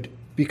COVID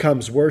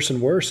becomes worse and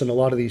worse in a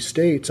lot of these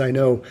states. I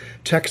know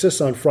Texas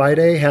on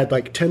Friday had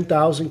like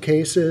 10,000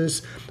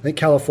 cases. I think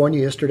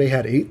California yesterday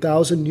had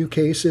 8,000 new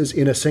cases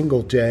in a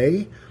single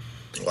day.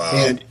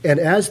 Wow. And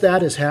as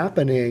that is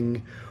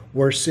happening,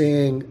 we're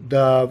seeing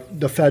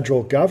the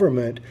federal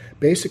government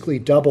basically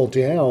double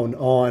down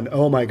on,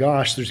 oh my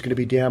gosh, there's going to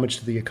be damage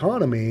to the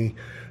economy.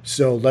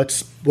 So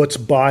let's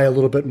buy a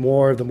little bit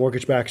more of the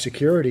mortgage-backed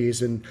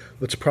securities and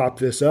let's prop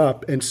this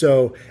up. And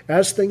so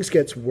as things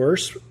gets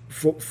worse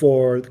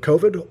for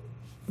COVID,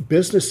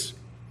 business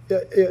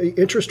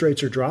interest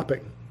rates are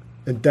dropping,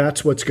 and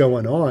that's what's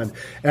going on.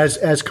 As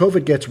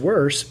COVID gets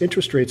worse,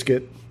 interest rates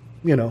get,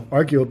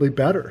 arguably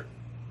better.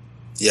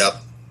 Yep.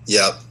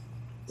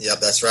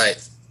 That's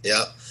right.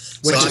 Yep.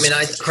 Which so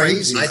is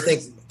crazy.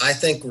 I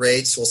think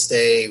rates will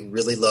stay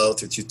really low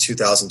through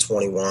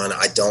 2021.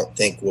 I don't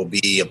think we'll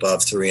be above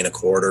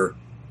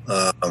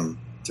 3.25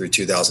 through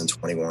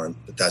 2021,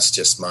 but that's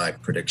just my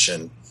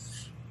prediction.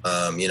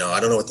 I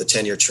don't know what the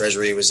 10-year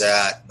Treasury was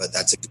at, but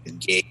that's a good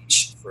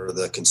gauge for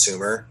the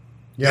consumer.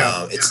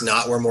 Yeah, it's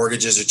not where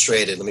mortgages are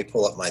traded. Let me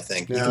pull up my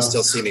thing. You can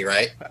still see me,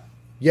 right?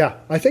 Yeah,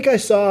 I think I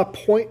saw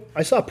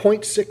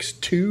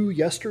 0.62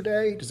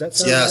 yesterday. Does that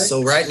sound right? Yeah.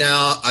 So right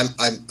now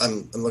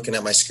I'm looking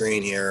at my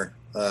screen here.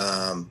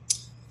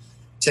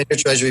 10-year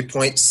Treasury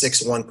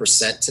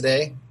 0.61%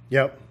 today.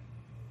 Yep.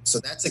 So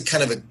that's a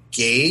kind of a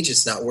gauge.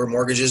 It's not where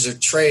mortgages are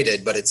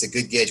traded, but it's a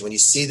good gauge. When you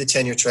see the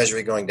 10-year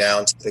Treasury going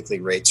down, typically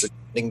rates are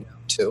going down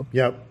too.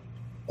 Yep.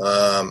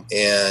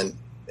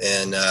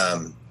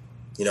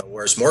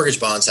 Whereas mortgage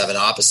bonds have an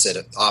opposite.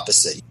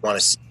 You want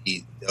to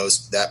see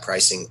that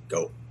pricing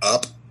go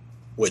up,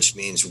 which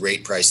means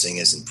rate pricing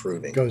is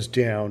improving. Goes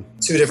down.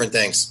 Two different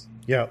things.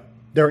 Yep.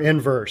 They're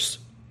inverse.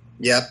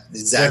 Yep,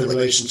 exactly. The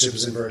relationship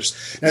is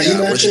inverse. Now,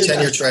 with the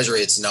 10-year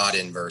Treasury, it's not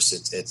inverse.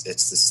 It's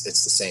the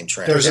same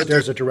trend.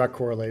 There's a direct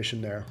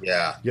correlation there.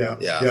 Yeah.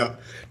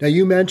 Now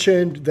you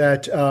mentioned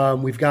that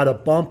we've got a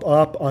bump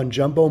up on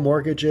jumbo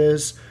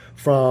mortgages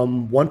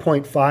from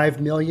 1.5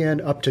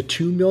 million up to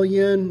 2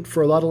 million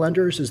for a lot of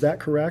lenders. Is that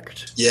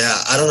correct?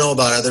 Yeah, I don't know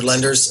about other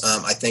lenders.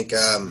 I think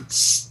I'd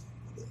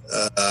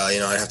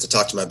have to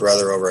talk to my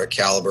brother over at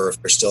Caliber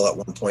if they're still at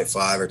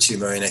 1.5 or 2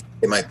 million. I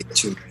think they might be at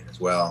 2 million.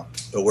 Well,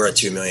 but we're at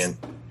 2 million.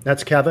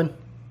 That's Kevin.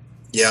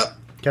 Yep.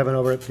 Kevin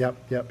over it. Yep.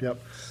 Shout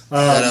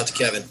out to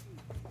Kevin.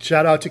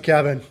 Shout out to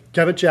Kevin.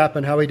 Kevin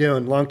Chapman, how we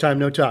doing? Long time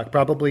no talk.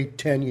 Probably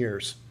 10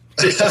 years.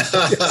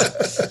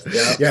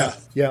 Yeah.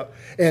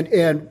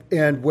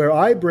 And where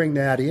I bring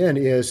that in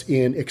is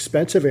in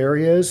expensive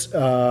areas,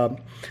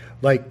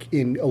 like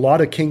in a lot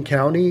of King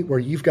County, where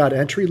you've got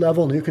entry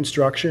level new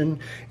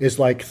construction is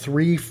like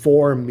 3 or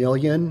 4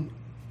 million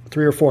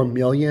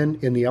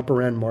in the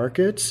upper end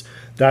markets.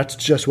 That's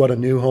just what a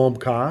new home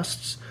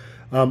costs.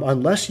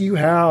 Unless you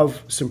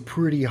have some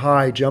pretty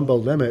high jumbo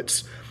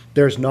limits,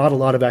 there's not a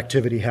lot of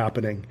activity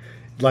happening.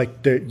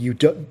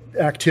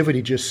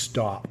 Activity just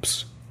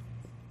stops.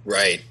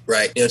 Right.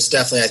 It's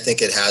definitely, I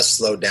think it has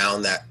slowed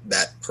down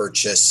that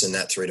purchase in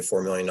that $3 to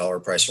 $4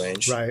 million price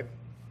range. Right.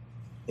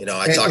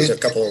 I talked to a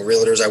couple of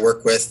realtors I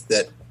work with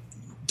that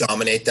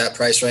dominate that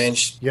price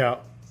range. Yeah.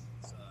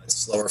 It's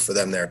slower for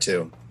them there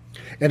too.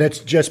 And it's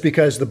just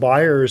because the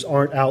buyers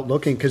aren't out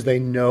looking because they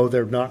know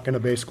they're not going to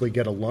basically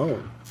get a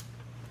loan.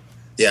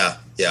 Yeah,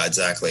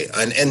 exactly.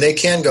 And they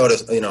can go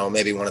to,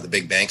 maybe one of the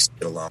big banks to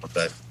get a loan,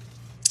 but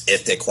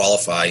if they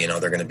qualify,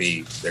 they're going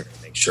to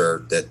make sure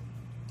that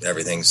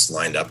everything's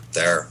lined up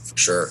there for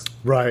sure.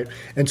 Right.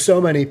 And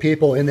so many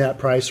people in that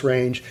price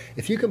range,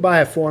 if you can buy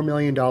a $4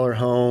 million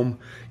home,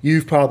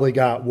 you've probably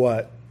got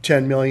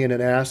 $10 million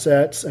in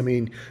assets. I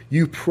mean,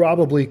 you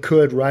probably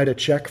could write a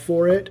check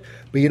for it,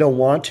 but you don't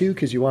want to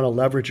because you want to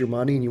leverage your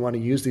money and you want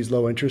to use these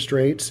low interest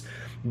rates.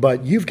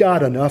 But you've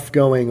got enough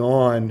going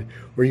on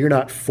where you're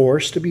not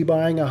forced to be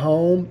buying a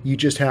home. You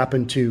just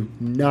happen to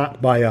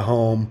not buy a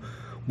home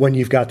when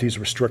you've got these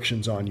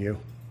restrictions on you.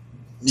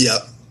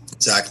 Yep,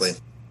 exactly.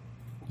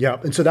 Yeah,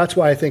 and so that's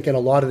why I think in a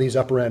lot of these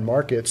upper end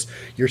markets,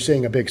 you're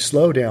seeing a big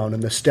slowdown,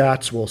 and the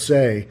stats will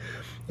say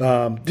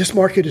this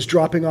market is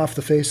dropping off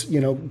the face,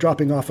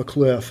 dropping off a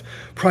cliff.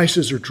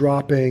 Prices are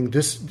dropping.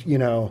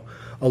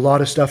 A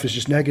lot of stuff is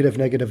just negative,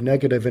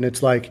 and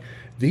it's like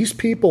these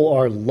people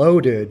are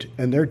loaded,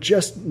 and they're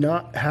just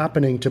not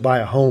happening to buy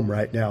a home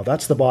right now.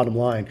 That's the bottom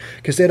line,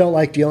 because they don't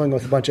like dealing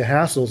with a bunch of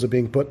hassles of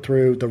being put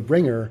through the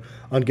ringer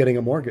on getting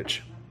a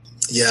mortgage.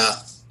 Yeah,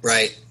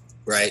 right.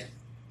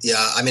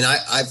 Yeah, I mean,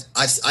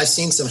 I've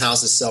seen some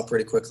houses sell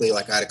pretty quickly.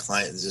 Like I had a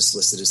client that just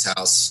listed his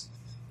house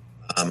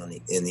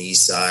in the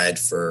east side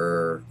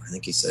for, I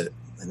think he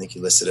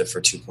listed it for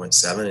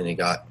 2.7, and he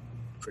got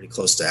pretty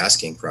close to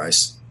asking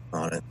price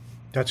on it.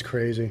 That's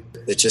crazy.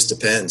 It just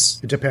depends.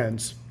 It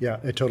depends. Yeah,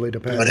 it totally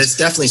depends. But it's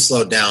definitely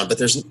slowed down. But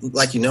there's,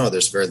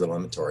 there's very little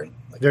inventory.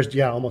 There's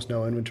almost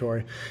no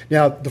inventory.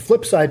 Now, the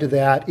flip side to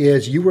that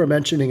is you were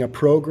mentioning a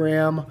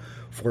program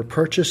for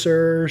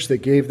purchasers that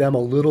gave them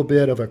a little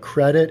bit of a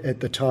credit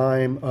at the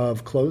time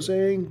of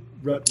closing.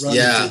 Run through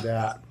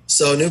that.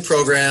 So new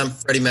program,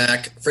 Freddie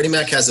Mac. Freddie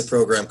Mac has a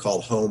program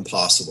called Home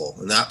Possible,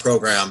 and that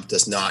program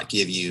does not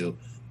give you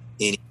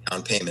any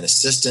down payment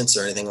assistance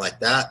or anything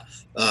like that.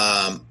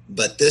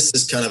 But this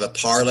is kind of a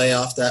parlay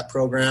off that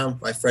program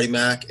by Freddie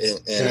Mac,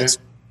 and it's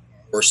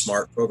a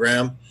smart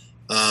program.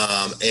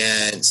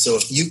 And so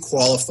if you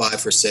qualify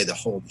for, say, the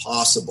Home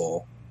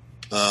Possible,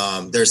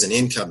 there's an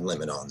income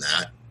limit on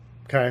that.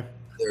 Okay.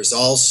 There's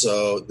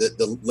also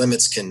the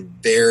limits can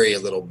vary a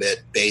little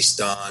bit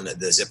based on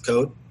the zip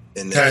code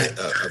of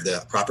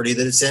the property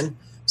that it's in.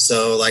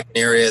 So like an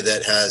area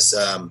that has,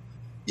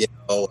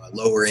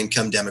 lower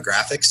income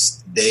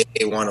demographics, they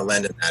want to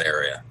lend in that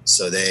area.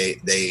 So the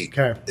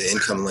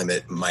income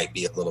limit might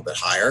be a little bit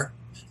higher.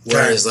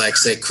 Whereas like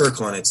say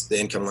Kirkland, the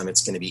income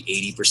limit's going to be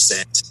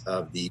 80%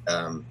 of the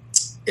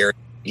area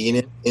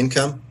median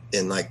income.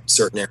 In like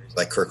certain areas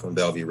like Kirkland,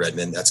 Bellevue,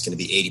 Redmond, that's going to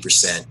be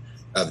 80%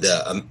 of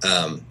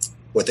the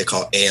what they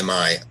call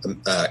AMI,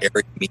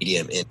 area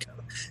median income,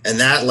 and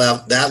that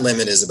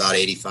limit is about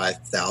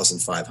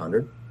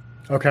 $85,500.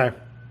 Okay.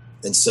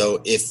 And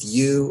so if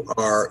you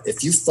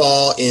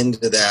fall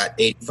into that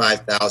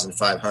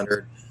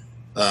 $85,500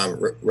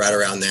 right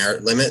around there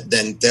limit,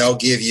 then they'll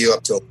give you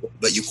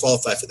but you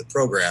qualify for the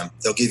program,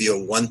 they'll give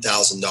you a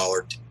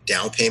 $1,000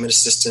 down payment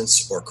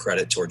assistance or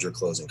credit towards your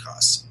closing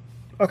costs.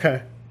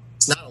 Okay.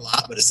 It's not a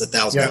lot, but it's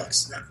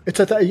 $1,000. It's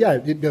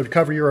to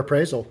cover your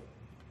appraisal.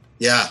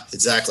 Yeah,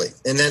 exactly.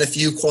 And then if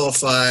you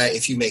qualify,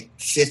 if you make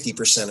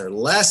 50% or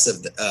less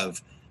of the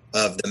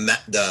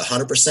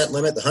 100%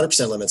 limit, the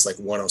 100% limit is like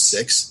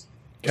 106.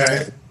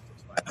 Okay.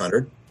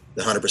 500,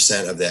 the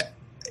 100% of the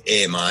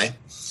AMI.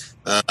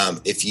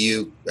 If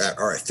you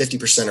are at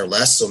 50% or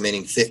less, so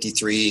meaning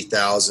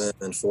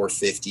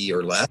 53,450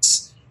 or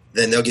less,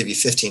 then they'll give you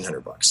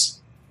 $1,500.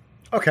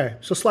 Okay,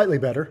 so slightly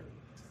better.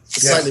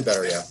 Slightly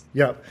better, yeah.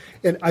 Yeah.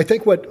 And I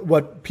think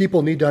what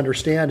people need to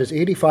understand is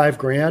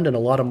 $85,000 in a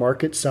lot of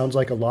markets sounds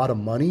like a lot of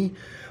money.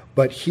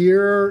 But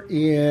here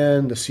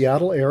in the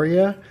Seattle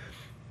area,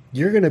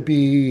 you're going to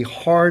be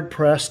hard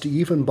pressed to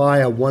even buy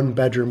a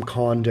 1-bedroom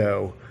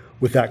condo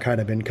with that kind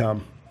of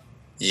income.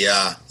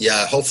 Yeah.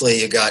 Hopefully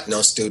you got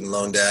no student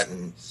loan debt,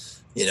 and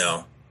if you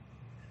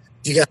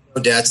got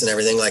no debts and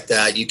everything like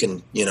that, you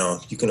can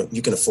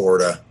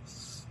afford a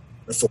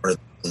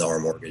lower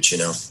mortgage,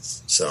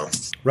 so.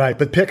 Right.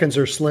 But pickings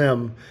are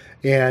slim,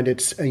 and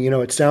it's,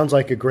 it sounds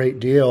like a great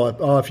deal.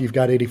 Oh, if you've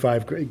got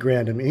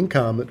 $85,000 in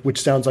income,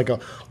 which sounds like a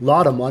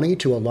lot of money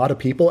to a lot of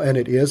people. And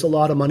it is a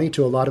lot of money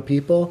to a lot of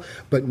people,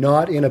 but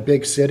not in a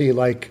big city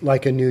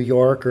like in New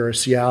York or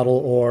Seattle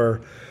or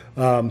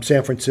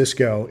San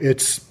Francisco.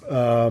 It's,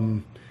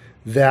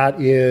 that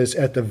is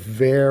at the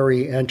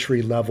very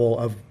entry level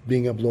of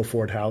being able to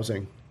afford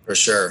housing. For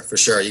sure.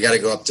 You got to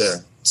go up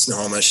to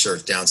Snohomish or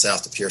down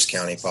south to Pierce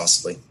County,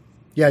 possibly.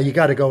 Yeah, you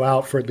got to go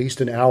out for at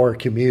least an hour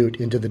commute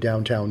into the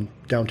downtown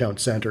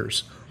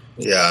centers.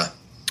 Yeah.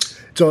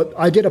 So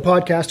I did a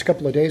podcast a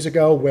couple of days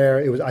ago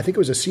where I think it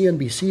was a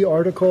CNBC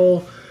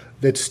article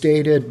that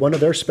stated, one of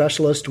their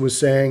specialists was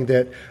saying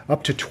that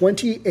up to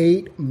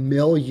 28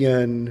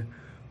 million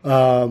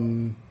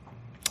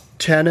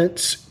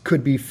tenants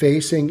could be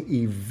facing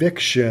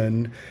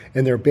eviction,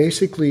 and they're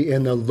basically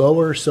in the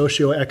lower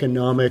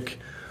socioeconomic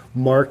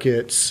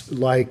markets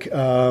like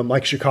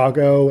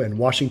Chicago and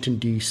Washington,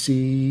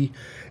 D.C.,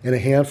 and a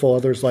handful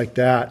others like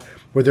that,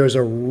 where there's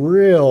a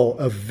real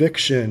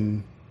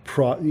eviction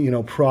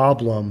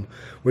problem,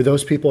 where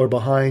those people are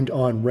behind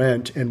on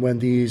rent, and when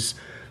these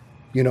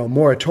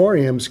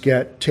moratoriums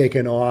get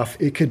taken off,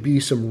 it could be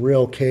some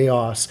real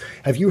chaos.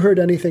 Have you heard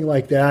anything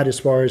like that as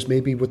far as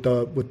maybe with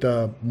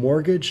the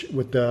mortgage,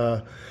 with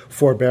the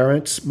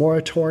forbearance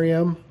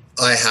moratorium?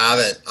 I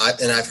haven't.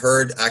 I've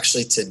heard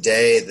actually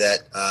today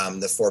that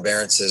the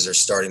forbearances are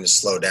starting to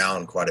slow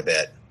down quite a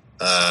bit.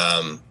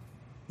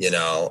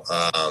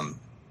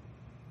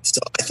 So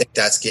I think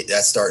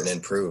that's starting to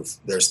improve.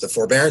 There's the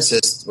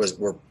forbearances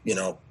were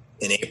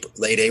in April,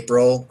 late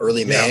April,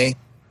 early May,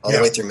 all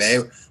the way through May.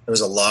 There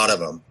was a lot of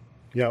them.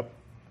 Yep.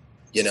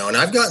 And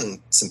I've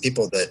gotten some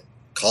people that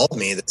called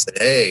me that said,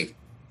 "Hey,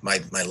 my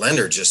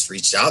lender just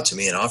reached out to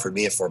me and offered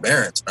me a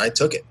forbearance, and I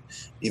took it,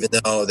 even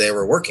though they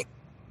were working."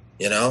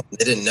 They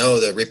didn't know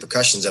the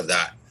repercussions of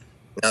that.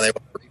 Now they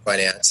want to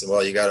refinance.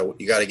 Well, you got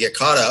to get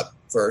caught up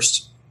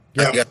first.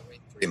 Yeah. You got to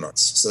wait 3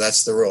 months. So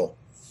that's the rule.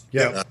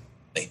 Yeah.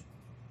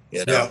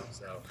 So.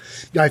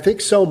 I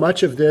think so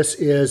much of this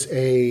is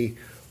a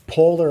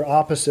polar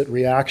opposite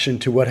reaction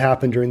to what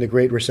happened during the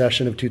Great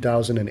Recession of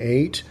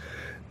 2008.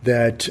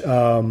 That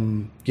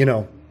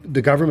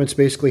the government's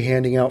basically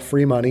handing out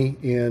free money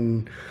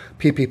in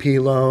PPP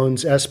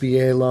loans,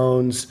 SBA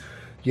loans.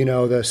 The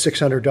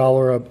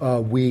 $600 a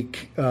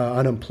week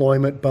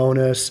unemployment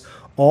bonus,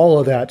 all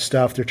of that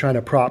stuff. They're trying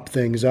to prop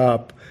things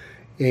up,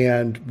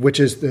 and which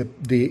is the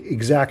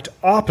exact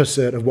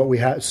opposite of what we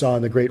saw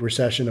in the Great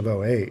Recession of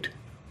 2008.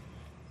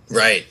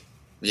 Right.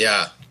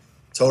 Yeah.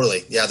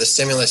 Totally. Yeah. The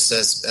stimulus,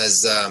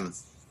 as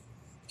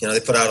they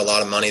put out a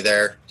lot of money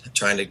there,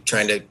 trying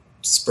to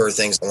spur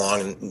things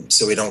along,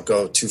 so we don't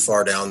go too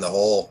far down the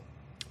hole.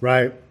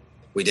 Right.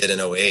 We did in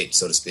 2008,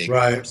 so to speak.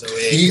 Right. So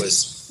 2008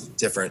 was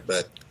different,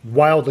 but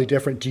wildly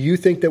different. Do you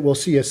think that we'll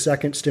see a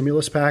second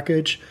stimulus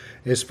package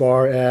as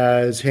far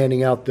as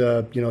handing out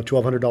the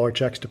 $1,200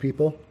 checks to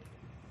people?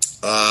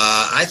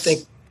 I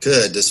think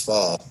could this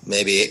fall,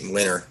 maybe in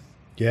winter.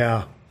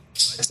 Yeah.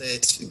 I'd say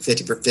it's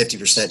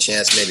 50%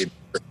 chance, maybe.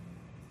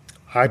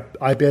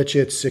 I bet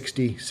you it's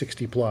 60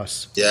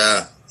 plus.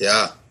 Yeah.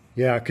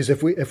 Yeah, because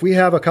if we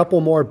have a couple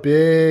more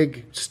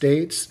big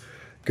states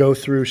go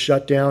through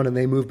shutdown and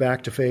they move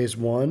back to phase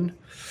one.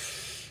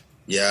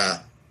 Yeah.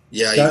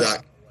 You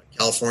got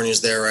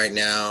California's there right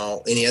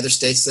now. Any other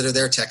states that are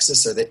there?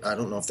 Texas? I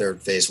don't know if they're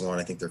phase one.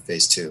 I think they're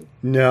phase two.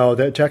 No,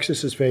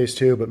 Texas is phase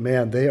two, but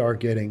man, they are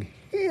getting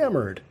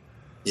hammered.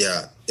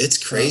 Yeah, it's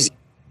crazy.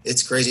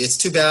 It's crazy. It's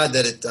too bad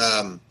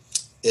that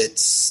it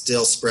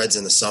still spreads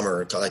in the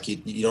summer. Like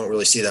you don't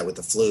really see that with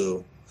the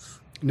flu.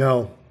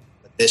 No.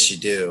 But this you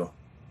do.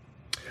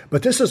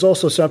 But this is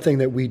also something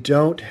that we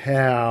don't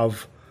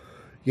have,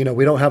 we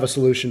don't have a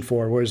solution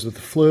for. Whereas with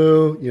the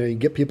flu, you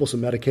get people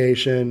some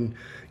medication,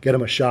 get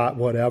them a shot,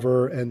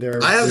 whatever, and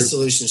I have a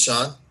solution,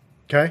 Sean.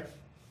 Okay,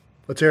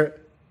 let's hear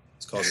it.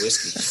 It's called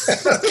whiskey.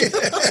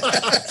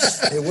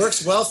 It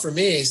works well for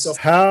me. So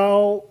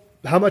how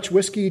much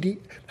whiskey do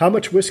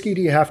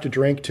you have to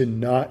drink to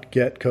not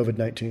get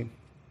COVID-19?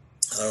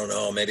 I don't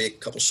know, maybe a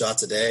couple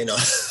shots a day. No.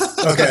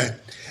 Okay,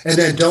 and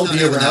then don't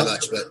be around that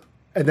much, but.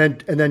 And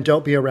then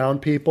don't be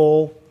around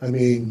people. I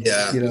mean,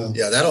 yeah,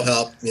 that'll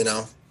help.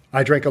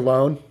 I drink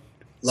alone.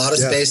 A lot of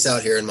space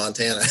out here in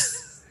Montana.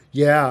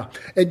 Yeah.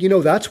 And,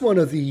 that's one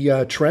of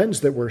the trends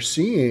that we're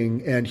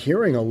seeing and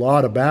hearing a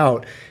lot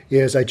about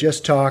is I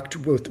just talked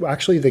with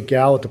actually the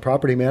gal at the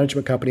property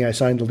management company I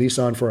signed the lease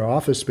on for our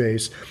office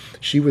space.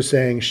 She was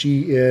saying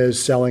she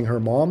is selling her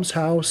mom's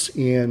house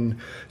in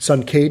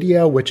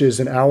Suncadia, which is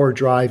an hour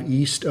drive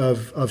east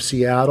of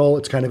Seattle.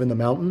 It's kind of in the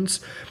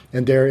mountains.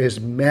 And there is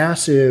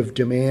massive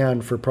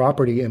demand for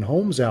property and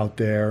homes out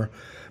there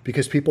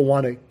because people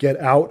want to get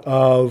out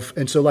of,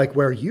 and so like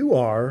where you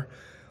are,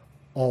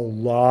 a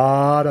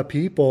lot of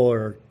people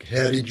are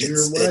headed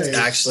your way. It's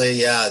actually,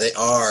 yeah, they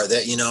are.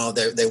 They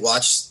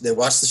watch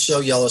the show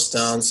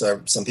Yellowstone.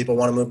 So some people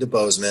want to move to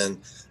Bozeman,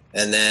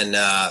 and then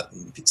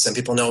some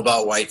people know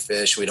about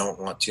Whitefish. We don't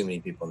want too many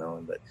people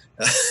knowing, but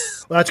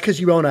well, that's because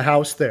you own a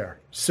house there.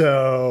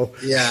 So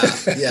yeah.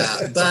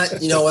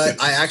 But you know what?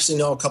 I actually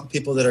know a couple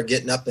people that are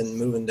getting up and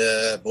moving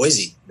to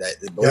Boise.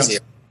 Boise,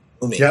 yep.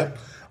 Yep.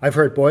 I've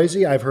heard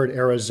Boise. I've heard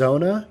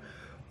Arizona.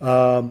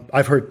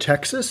 I've heard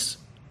Texas.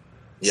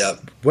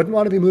 Yep. Wouldn't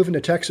want to be moving to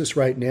Texas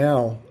right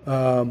now.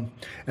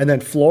 And then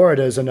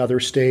Florida is another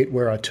state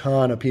where a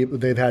ton of people,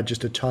 they've had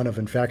just a ton of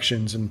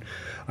infections. And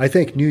I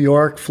think New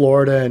York,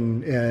 Florida,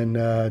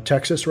 and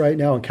Texas right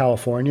now, and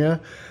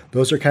California,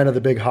 those are kind of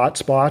the big hot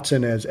spots.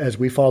 And as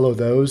we follow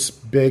those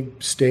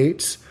big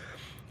states,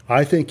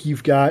 I think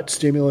you've got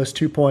Stimulus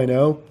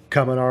 2.0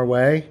 coming our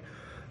way.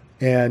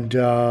 And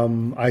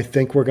I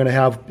think we're going to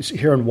have,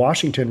 here in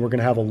Washington, we're going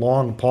to have a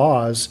long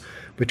pause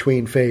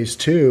between phase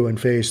 2 and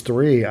phase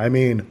 3. I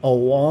mean, a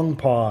long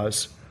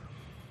pause.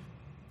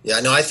 Yeah,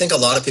 no, I think a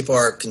lot of people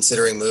are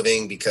considering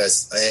moving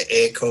because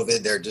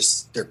COVID,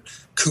 they're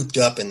cooped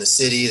up in the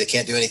city. They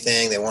can't do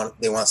anything. They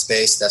want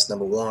space. That's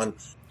number one.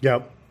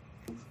 Yep.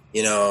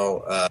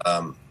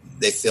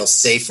 They feel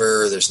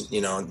safer. There's,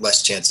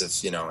 less chance of,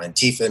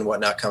 Antifa and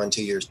whatnot coming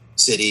to your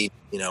city,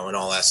 and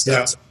all that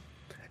stuff.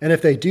 Yeah. And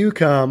if they do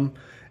come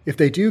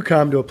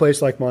to a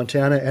place like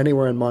Montana,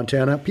 anywhere in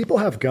Montana, people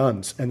have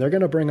guns and they're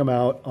going to bring them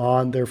out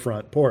on their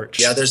front porch.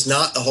 Yeah. There's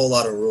not a whole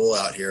lot of rule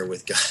out here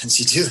with guns.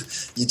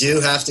 You do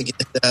have to get,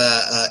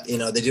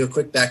 they do a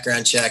quick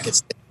background check.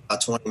 It's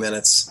about 20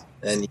 minutes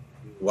and you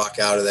walk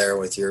out of there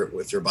with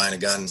your buying a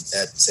gun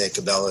at, say,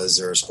 Cabela's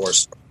or a sports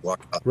store.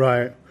 Walk out.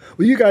 Right.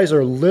 Well, you guys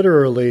are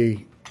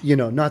literally,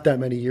 not that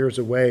many years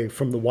away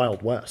from the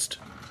Wild West.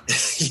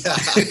 Yeah,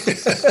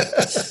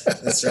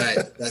 that's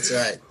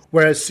right.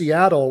 Whereas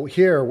Seattle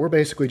here, we're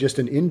basically just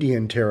an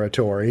Indian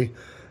territory.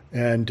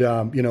 And,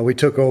 we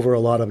took over a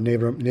lot of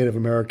Native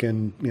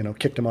American,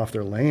 kicked them off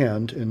their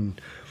land and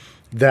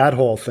that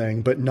whole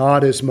thing, but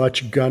not as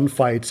much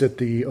gunfights at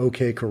the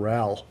OK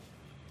Corral.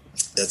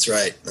 That's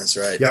right.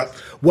 Yeah.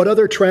 What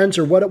other trends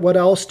or what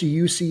else do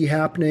you see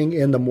happening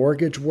in the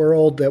mortgage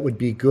world that would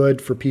be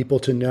good for people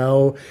to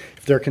know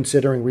if they're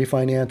considering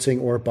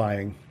refinancing or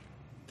buying?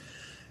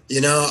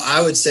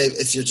 I would say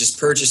if you're just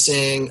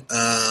purchasing,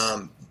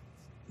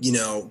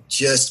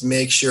 just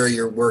make sure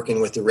you're working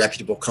with a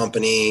reputable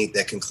company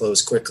that can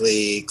close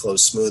quickly,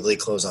 close smoothly,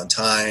 close on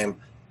time.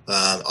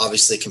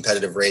 Obviously,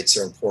 competitive rates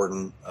are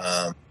important.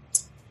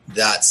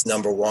 That's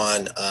number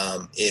one.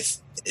 If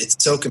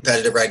it's so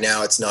competitive right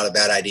now, it's not a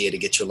bad idea to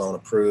get your loan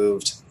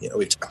approved.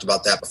 We've talked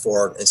about that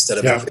before. Instead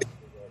of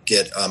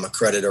get a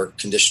credit or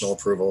conditional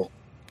approval.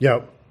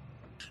 Yep.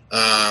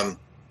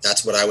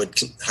 That's what I would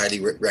highly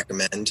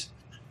recommend.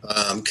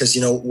 Because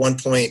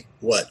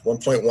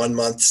 1.1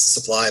 month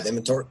supply of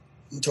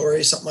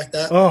inventory, something like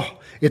that. Oh,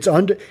 it's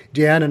under,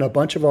 Dan, in a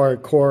bunch of our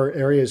core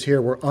areas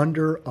here, we're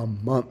under a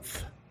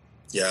month.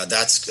 Yeah,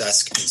 that's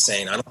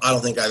insane. I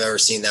don't think I've ever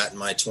seen that in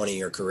my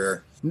 20-year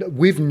career. No,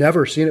 we've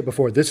never seen it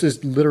before. This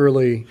is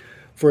literally,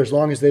 for as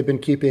long as they've been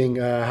keeping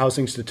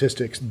housing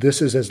statistics,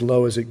 this is as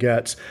low as it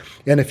gets.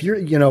 And if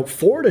you're,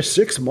 4 to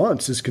 6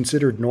 months is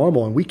considered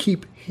normal. And we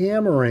keep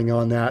hammering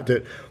on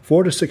that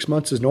 4 to 6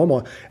 months is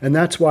normal. And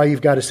that's why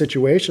you've got a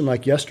situation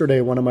like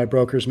yesterday, one of my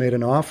brokers made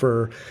an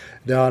offer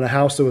on a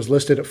house that was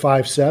listed at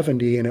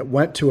 $570 and it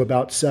went to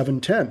about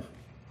 $710.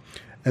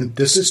 And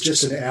this is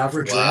just an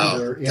average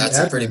render in That's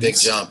Edmonds. A pretty big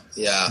jump.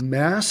 Yeah.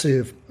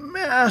 Massive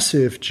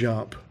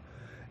jump.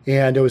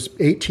 And it was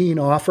 18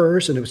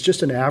 offers, and it was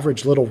just an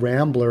average little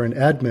rambler in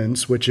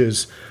Edmonds, which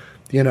is,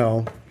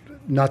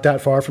 not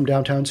that far from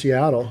downtown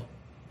Seattle.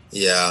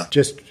 Yeah.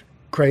 Just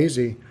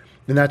crazy.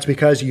 And that's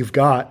because you've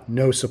got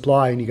no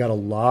supply, and you got a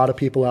lot of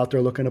people out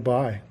there looking to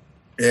buy.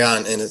 Yeah,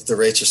 and if the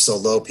rates are so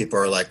low, people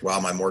are like, wow,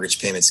 my mortgage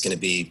payment's going to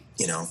be,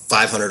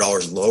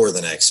 $500 lower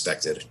than I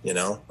expected,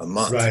 a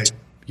month. Right.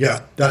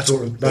 Yeah, that's a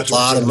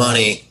lot of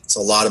money. It's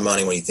a lot of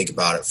money when you think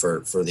about it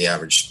for the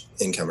average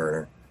income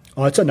earner.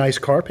 Oh, it's a nice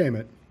car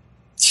payment.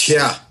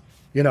 Yeah.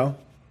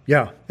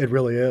 Yeah, it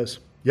really is.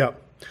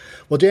 Yep.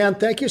 Well, Dan,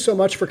 thank you so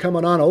much for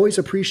coming on. Always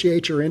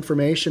appreciate your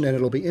information, and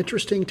it'll be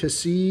interesting to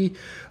see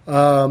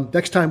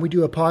next time we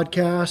do a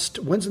podcast.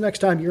 When's the next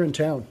time you're in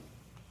town?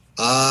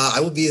 I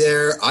will be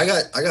there. I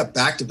got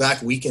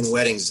back-to-back weekend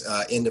weddings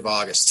end of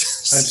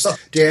August.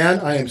 Dan,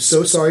 I am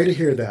so sorry to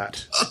hear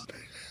that.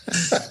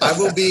 I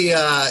will be,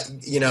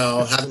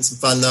 having some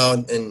fun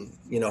though, and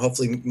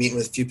hopefully meeting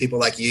with a few people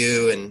like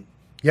you, and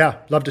yeah,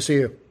 love to see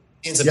you.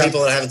 And some people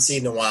that I haven't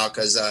seen in a while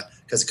because of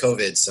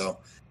COVID. So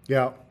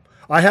yeah,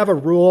 I have a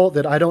rule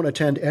that I don't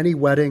attend any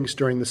weddings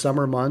during the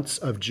summer months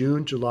of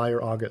June, July,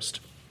 or August.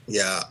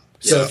 Yeah.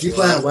 So if you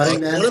plan a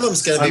wedding, then one of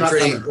them's going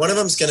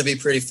to be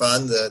pretty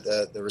fun.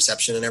 The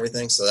reception and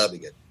everything. So that'll be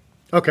good.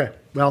 Okay.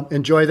 Well,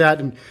 enjoy that.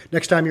 And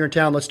next time you're in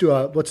town, let's do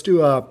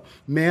a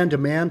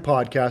man-to-man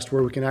podcast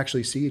where we can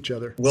actually see each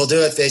other. We'll do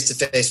it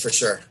face-to-face for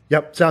sure.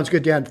 Yep. Sounds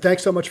good, Dan.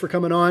 Thanks so much for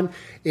coming on.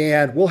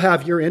 And we'll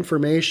have your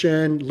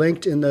information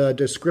linked in the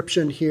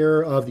description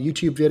here of the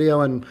YouTube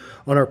video, and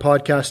on our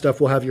podcast stuff,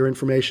 we'll have your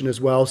information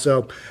as well.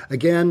 So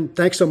again,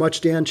 thanks so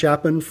much, Dan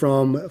Chapman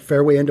from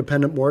Fairway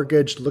Independent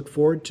Mortgage. Look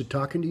forward to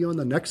talking to you on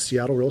the next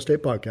Seattle Real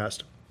Estate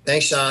Podcast.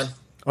 Thanks, Sean.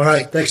 All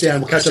right. Thanks, Dan.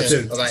 We'll catch up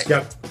soon. Bye-bye.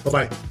 Yep.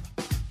 Bye-bye.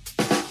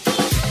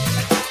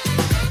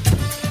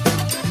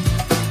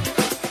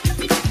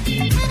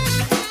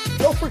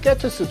 Don't forget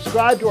to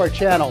subscribe to our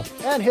channel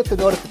and hit the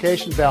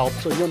notification bell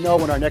so you'll know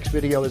when our next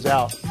video is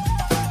out.